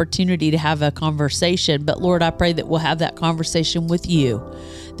an opportunity to have a conversation, but Lord, I pray that we'll have that conversation with you,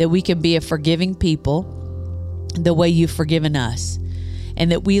 that we can be a forgiving people the way you've forgiven us. And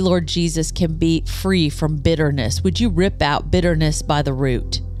that we, Lord Jesus, can be free from bitterness. Would you rip out bitterness by the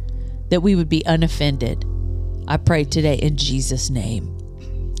root? That we would be unoffended. I pray today in Jesus' name.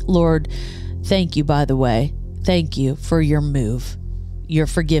 Lord, thank you, by the way. Thank you for your move, your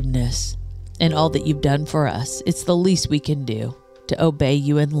forgiveness, and all that you've done for us. It's the least we can do to obey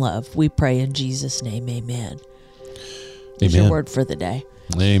you in love. We pray in Jesus' name. Amen. Here's your word for the day.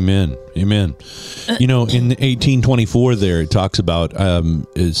 Amen. Amen. You know, in 1824 there, it talks about, are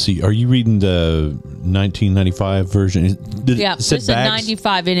you reading the 1995 version? Yeah, it's a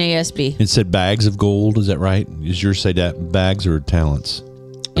 95 NASB. It said bags of gold. Is that right? Does yours say that bags or talents?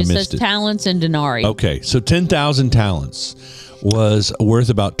 It says talents and denarii. Okay, so 10,000 talents was worth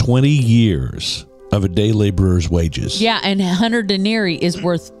about 20 years of a day laborer's wages. Yeah, and 100 denarii is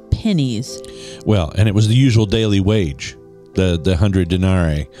worth pennies. Well, and it was the usual daily wage. The 100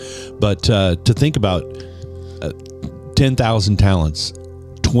 denarii. But to think about 10,000 talents,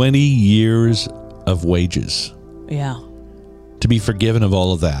 20 years of wages. Yeah. To be forgiven of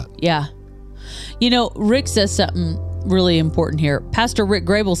all of that. Yeah. You know, Rick says something really important here. Pastor Rick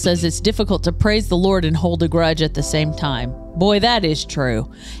Grable says it's difficult to praise the Lord and hold a grudge at the same time. Boy, that is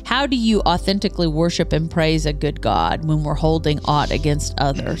true. How do you authentically worship and praise a good God when we're holding aught against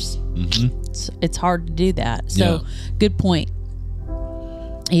others? Mm-hmm. It's hard to do that. So, Good point.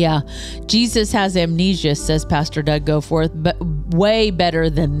 Yeah. Jesus has amnesia, says Pastor Doug Goforth, but way better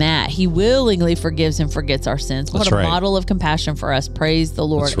than that. He willingly forgives and forgets our sins. What a model of compassion for us. Praise the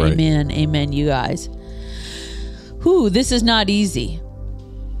Lord. Amen. Amen, you guys. this is not easy.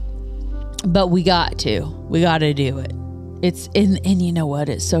 But we got to do it. And you know what?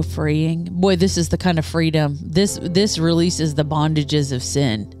 It's so freeing. Boy, this is the kind of freedom. This releases the bondages of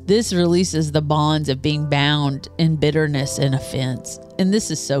sin. This releases the bonds of being bound in bitterness and offense. And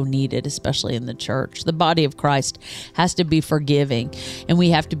this is so needed, especially in the church. The body of Christ has to be forgiving, and we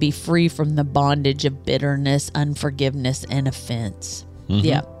have to be free from the bondage of bitterness, unforgiveness, and offense. Mm-hmm.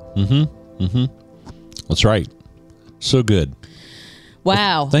 Yeah. Mm-hmm. Mm-hmm. That's right. So good. Wow.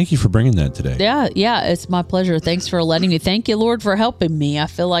 Well, thank you for bringing that today. Yeah, it's my pleasure. Thanks for letting me. Thank you, Lord, for helping me. I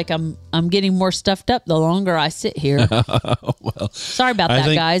feel like I'm getting more stuffed up the longer I sit here. Well, sorry about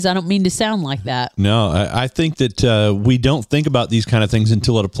that, guys. I don't mean to sound like that. No, I think that we don't think about these kind of things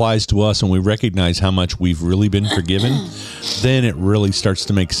until it applies to us and we recognize how much we've really been forgiven. Then it really starts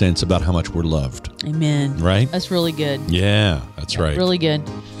to make sense about how much we're loved. Amen. Right? That's really good. Yeah, that's right. Really good.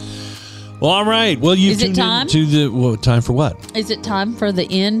 Well, all right. Well, you've tuned in to the time for what? Is it time for the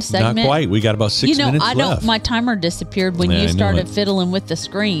end segment? Not quite. We got about 6 minutes left. My timer disappeared when you started fiddling with the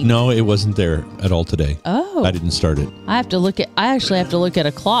screen. No, it wasn't there at all today. Oh, I didn't start it. I actually have to look at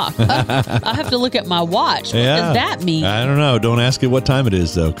a clock. I have to look at my watch. What does that mean? I don't know. Don't ask it what time it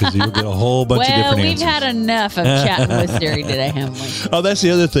is though, because you'll get a whole bunch of different answers. We've had enough of chatting with Siri today, haven't we? Oh, that's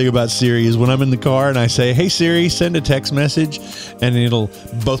the other thing about Siri is when I'm in the car and I say, "Hey Siri, send a text message," and it'll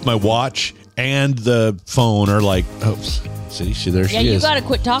both my watch and the phone are like, "Oops, see, there she is." Yeah, you got to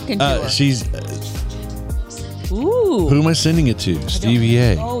quit talking to her. She's. Ooh. Who am I sending it to? Stevie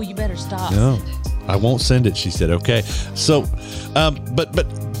A. Oh, you better stop. No, I won't send it. She said, "Okay." So, but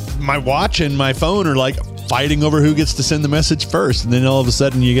my watch and my phone are like fighting over who gets to send the message first, and then all of a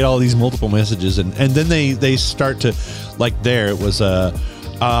sudden you get all these multiple messages, and then they start to like there it was I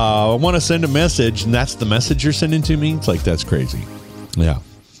want to send a message, and that's the message you're sending to me. It's like that's crazy. Yeah.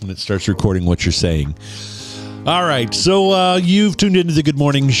 When it starts recording what you're saying. All right, so you've tuned into the Good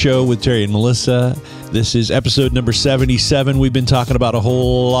Morning Show with Terry and Melissa. This is episode number 77. We've been talking about a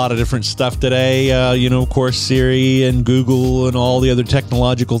whole lot of different stuff today. Of course, Siri and Google and all the other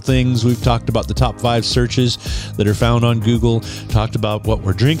technological things. We've talked about the top 5 searches that are found on Google. Talked about what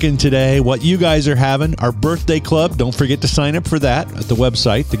we're drinking today, what you guys are having, our birthday club. Don't forget to sign up for that at the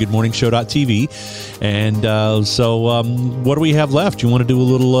website, thegoodmorningshow.tv. And so what do we have left? You want to do a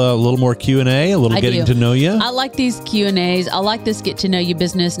little more Q&A, a little getting to know you? I like these Q&As. I like this get to know you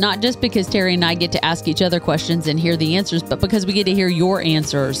business, not just because Terry and I get to ask each other questions and hear the answers, but because we get to hear your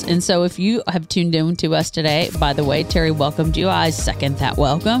answers. And so if you have tuned in to us today, by the way, Terry welcomed you. I second that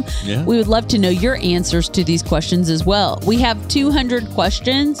welcome. Yeah. We would love to know your answers to these questions as well. We have 200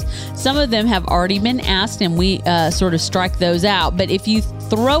 questions. Some of them have already been asked, and we sort of strike those out. But if you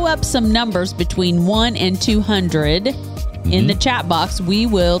throw up some numbers between 1 and 200 in the chat box, we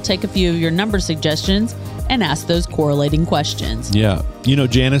will take a few of your number suggestions and ask those correlating questions. Yeah.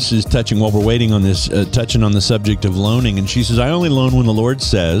 Janice is touching while we're waiting on this, touching on the subject of loaning. And she says, I only loan when the Lord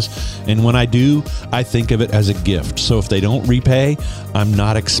says, and when I do, I think of it as a gift. So if they don't repay, I'm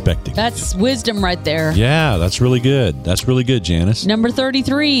not expecting That's wisdom right there. Yeah, that's really good. That's really good, Janice. Number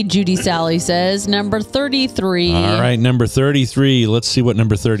 33, Judy Sally says. Number 33. All right, number 33. Let's see what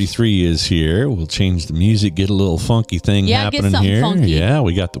number 33 is here. We'll change the music, get a little funky thing happening here. Funky. Yeah,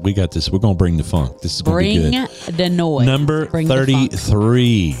 we got this. We're going to bring the funk. This is going to be good. Bring the noise. Number 33.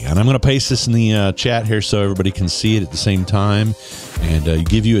 And I'm going to paste this in the chat here so everybody can see it at the same time and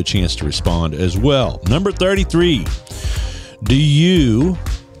give you a chance to respond as well. Number 33. Do you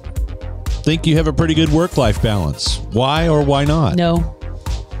think you have a pretty good work-life balance? Why or why not? No.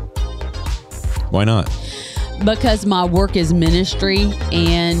 Why not? Because my work is ministry,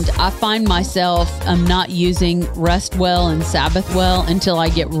 and I find myself not using rest well and Sabbath well until I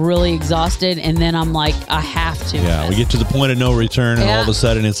get really exhausted, and then I'm like, I have to. Yeah, we get to the point of no return, and all of a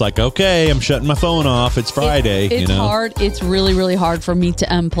sudden it's like, okay, I'm shutting my phone off. It's Friday. It's hard. It's really, really hard for me to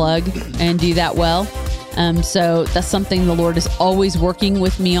unplug and do that well. So that's something the Lord is always working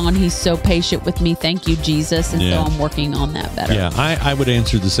with me on. He's so patient with me. Thank you, Jesus. And so I'm working on that better. Yeah, I would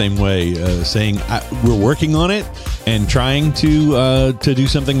answer the same way, saying we're working on it and trying to do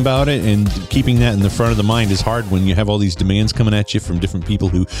something about it, and keeping that in the front of the mind is hard when you have all these demands coming at you from different people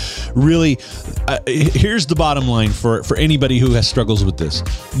who really, here's the bottom line for anybody who has struggles with this.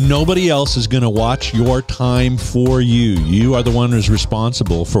 Nobody else is going to watch your time for you. You are the one who's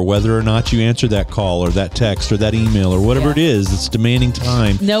responsible for whether or not you answer that call or that text or that email or whatever it is that's demanding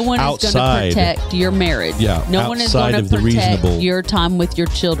time. No one is going to protect your marriage. Yeah, no one is going to protect your time with your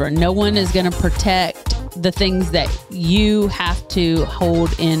children. No one is going to protect the things that you have to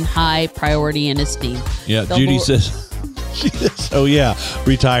hold in high priority and esteem. Yeah, Judy says, So yeah,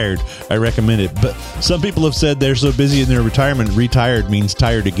 retired. I recommend it. But some people have said they're so busy in their retirement, retired means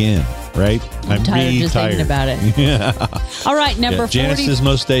tired again, right? I'm tired just thinking about it. Yeah. All right, number 40. Janice says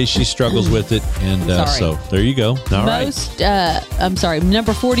most days she struggles with it, and so there you go. All right. I'm sorry,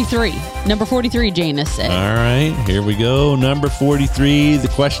 number 43. Number 43, Janice said. All right, here we go. Number 43. The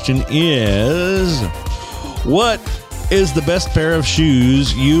question is, what is the best pair of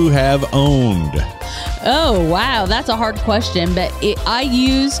shoes you have owned? Oh, wow. That's a hard question, but I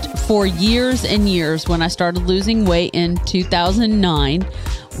used for years and years when I started losing weight in 2009,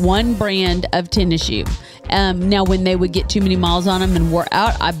 one brand of tennis shoe. Now, when they would get too many miles on them and wore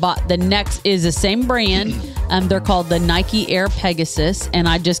out, I bought the next is the same brand. They're called the Nike Air Pegasus, and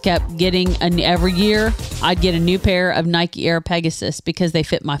I just kept getting every year I'd get a new pair of Nike Air Pegasus because they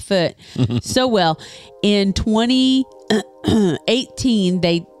fit my foot so well. In 2018,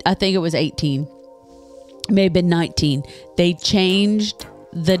 I think it was 18, may have been 19. They changed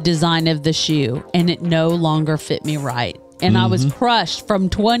the design of the shoe, and it no longer fit me right. And I was crushed from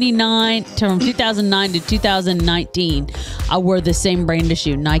 2009 to 2019. I wore the same brand of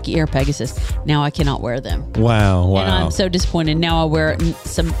shoe, Nike Air Pegasus. Now I cannot wear them. Wow. And I'm so disappointed. Now I wear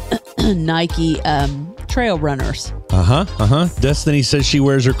some Nike trail runners. Destiny says she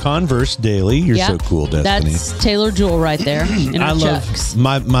wears her Converse daily. You're so cool, Destiny. That's Taylor Jewel right there. In I Chucks.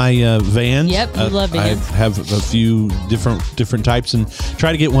 love my Vans. Yep, you love Vans. I have a few different types and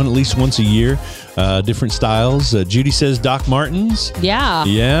try to get one at least once a year. Different styles. Judy says Doc Martens. Yeah.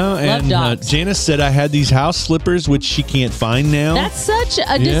 And Docs. Janice said I had these house slippers, which she can't find now. That's such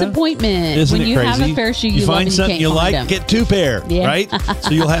a disappointment. Isn't when it you crazy? have a pair of shoe you love find and something you you like, them. get two pair, right?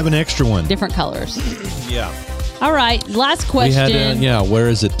 So you'll have an extra one. Different colors. Yeah. All right, last question. We had, where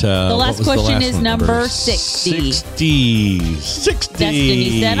is it? The last question is number 60. 60.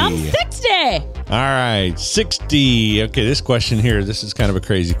 Destiny said, I'm 60. All right, 60. Okay, this question here, this is kind of a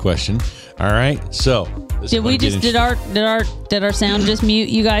crazy question. All right, so did our sound just mute?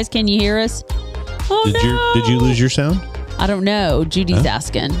 You guys, can you hear us? Oh, did you lose your sound? I don't know. Judy's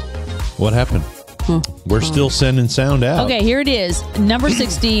asking. What happened? We're still sending sound out. Okay, here it is. Number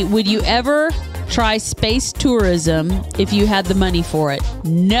 60. Would you ever try space tourism if you had the money for it?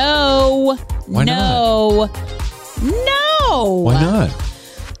 No. Why not? No. Why not?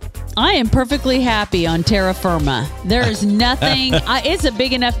 I am perfectly happy on terra firma. There is nothing. It's a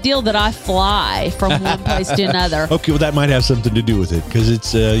big enough deal that I fly from one place to another. Okay, well, that might have something to do with it because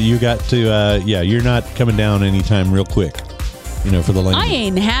it's you got to you're not coming down anytime real quick. For the landing. I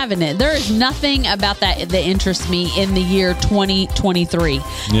ain't having it. There is nothing about that interests me in the year 2023.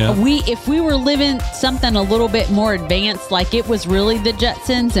 Yeah. If we were living something a little bit more advanced, like it was really the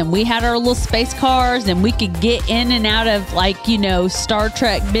Jetsons and we had our little space cars and we could get in and out of Star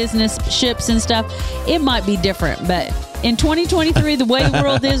Trek business ships and stuff, it might be different. But in 2023, the way the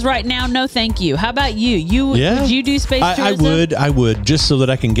world is right now, no thank you. How about you? Would you do space tourism? I would, just so that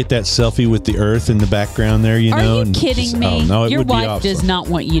I can get that selfie with the Earth in the background there, Are you kidding me? No, your wife does not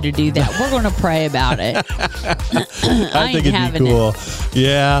want you to do that. We're going to pray about it. I think it'd be cool.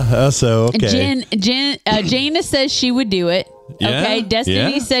 Yeah, so, okay. Jana says she would do it. Yeah, okay,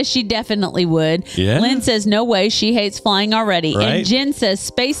 Destiny says she definitely would. Yeah. Lynn says no way, she hates flying already. Right. And Jen says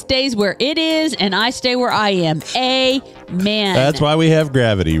space stays where it is and I stay where I am. Amen. That's why we have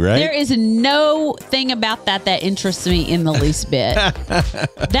gravity, right? There is no thing about that interests me in the least bit.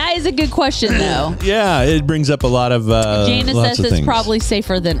 That is a good question, though. Yeah, it brings up a lot of Jana lots says of it's things. probably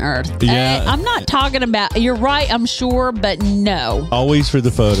safer than Earth. Yeah. I'm not talking about, you're right, I'm sure, but no. Always for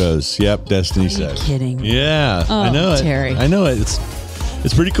the photos. Yep, Destiny says. Are you kidding? Yeah, Oh, I know it. Terry. I know it.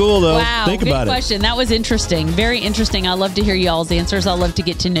 It's pretty cool, though. Wow, Think good about question. That was interesting. Very interesting. I love to hear y'all's answers. I love to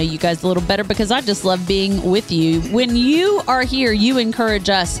get to know you guys a little better because I just love being with you. When you are here, you encourage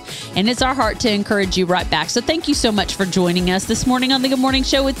us, and it's our heart to encourage you right back. So thank you so much for joining us this morning on the Good Morning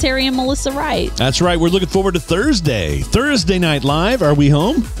Show with Terry and Melissa Wright. That's right. We're looking forward to Thursday. Thursday Night Live. Are we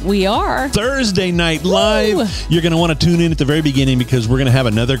home? We are. Thursday Night Live. Woo! You're going to want to tune in at the very beginning because we're going to have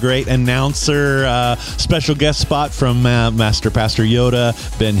another great announcer, special guest spot from Master Pastor Yoda,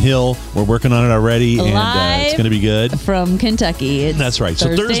 Ben Hill. We're working on it already, and it's going to be good. From Kentucky. That's right.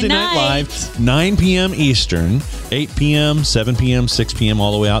 So Thursday Night Live, 9 p.m. Eastern, 8 p.m., 7 p.m., 6 p.m.,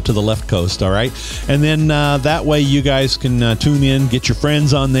 all the way out to the left coast, all right? And then that way you guys can tune in, get your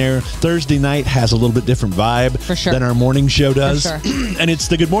friends on there. Thursday night has a little bit different vibe than our morning show does. For sure. And it's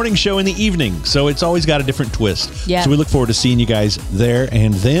the Good Morning Show in the evening, so it's always got a different twist. Yeah. So we look forward to seeing you guys there.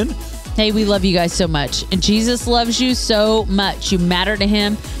 And then... Hey, we love you guys so much. And Jesus loves you so much. You matter to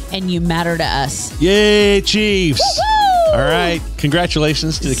him, and you matter to us. Yay, Chiefs! Woo-hoo! All right.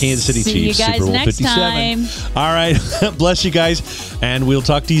 Congratulations to the Kansas City See Chiefs. you guys Super Bowl next 57. time. All right. Bless you guys. And we'll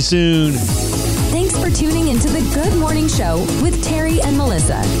talk to you soon. Thanks for tuning into the Good Morning Show with Terry and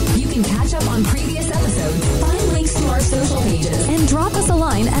Melissa. You can catch up on previous episodes, find links to our social pages, and drop us a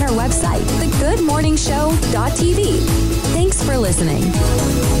line at our website, thegoodmorningshow.tv. Thanks for listening.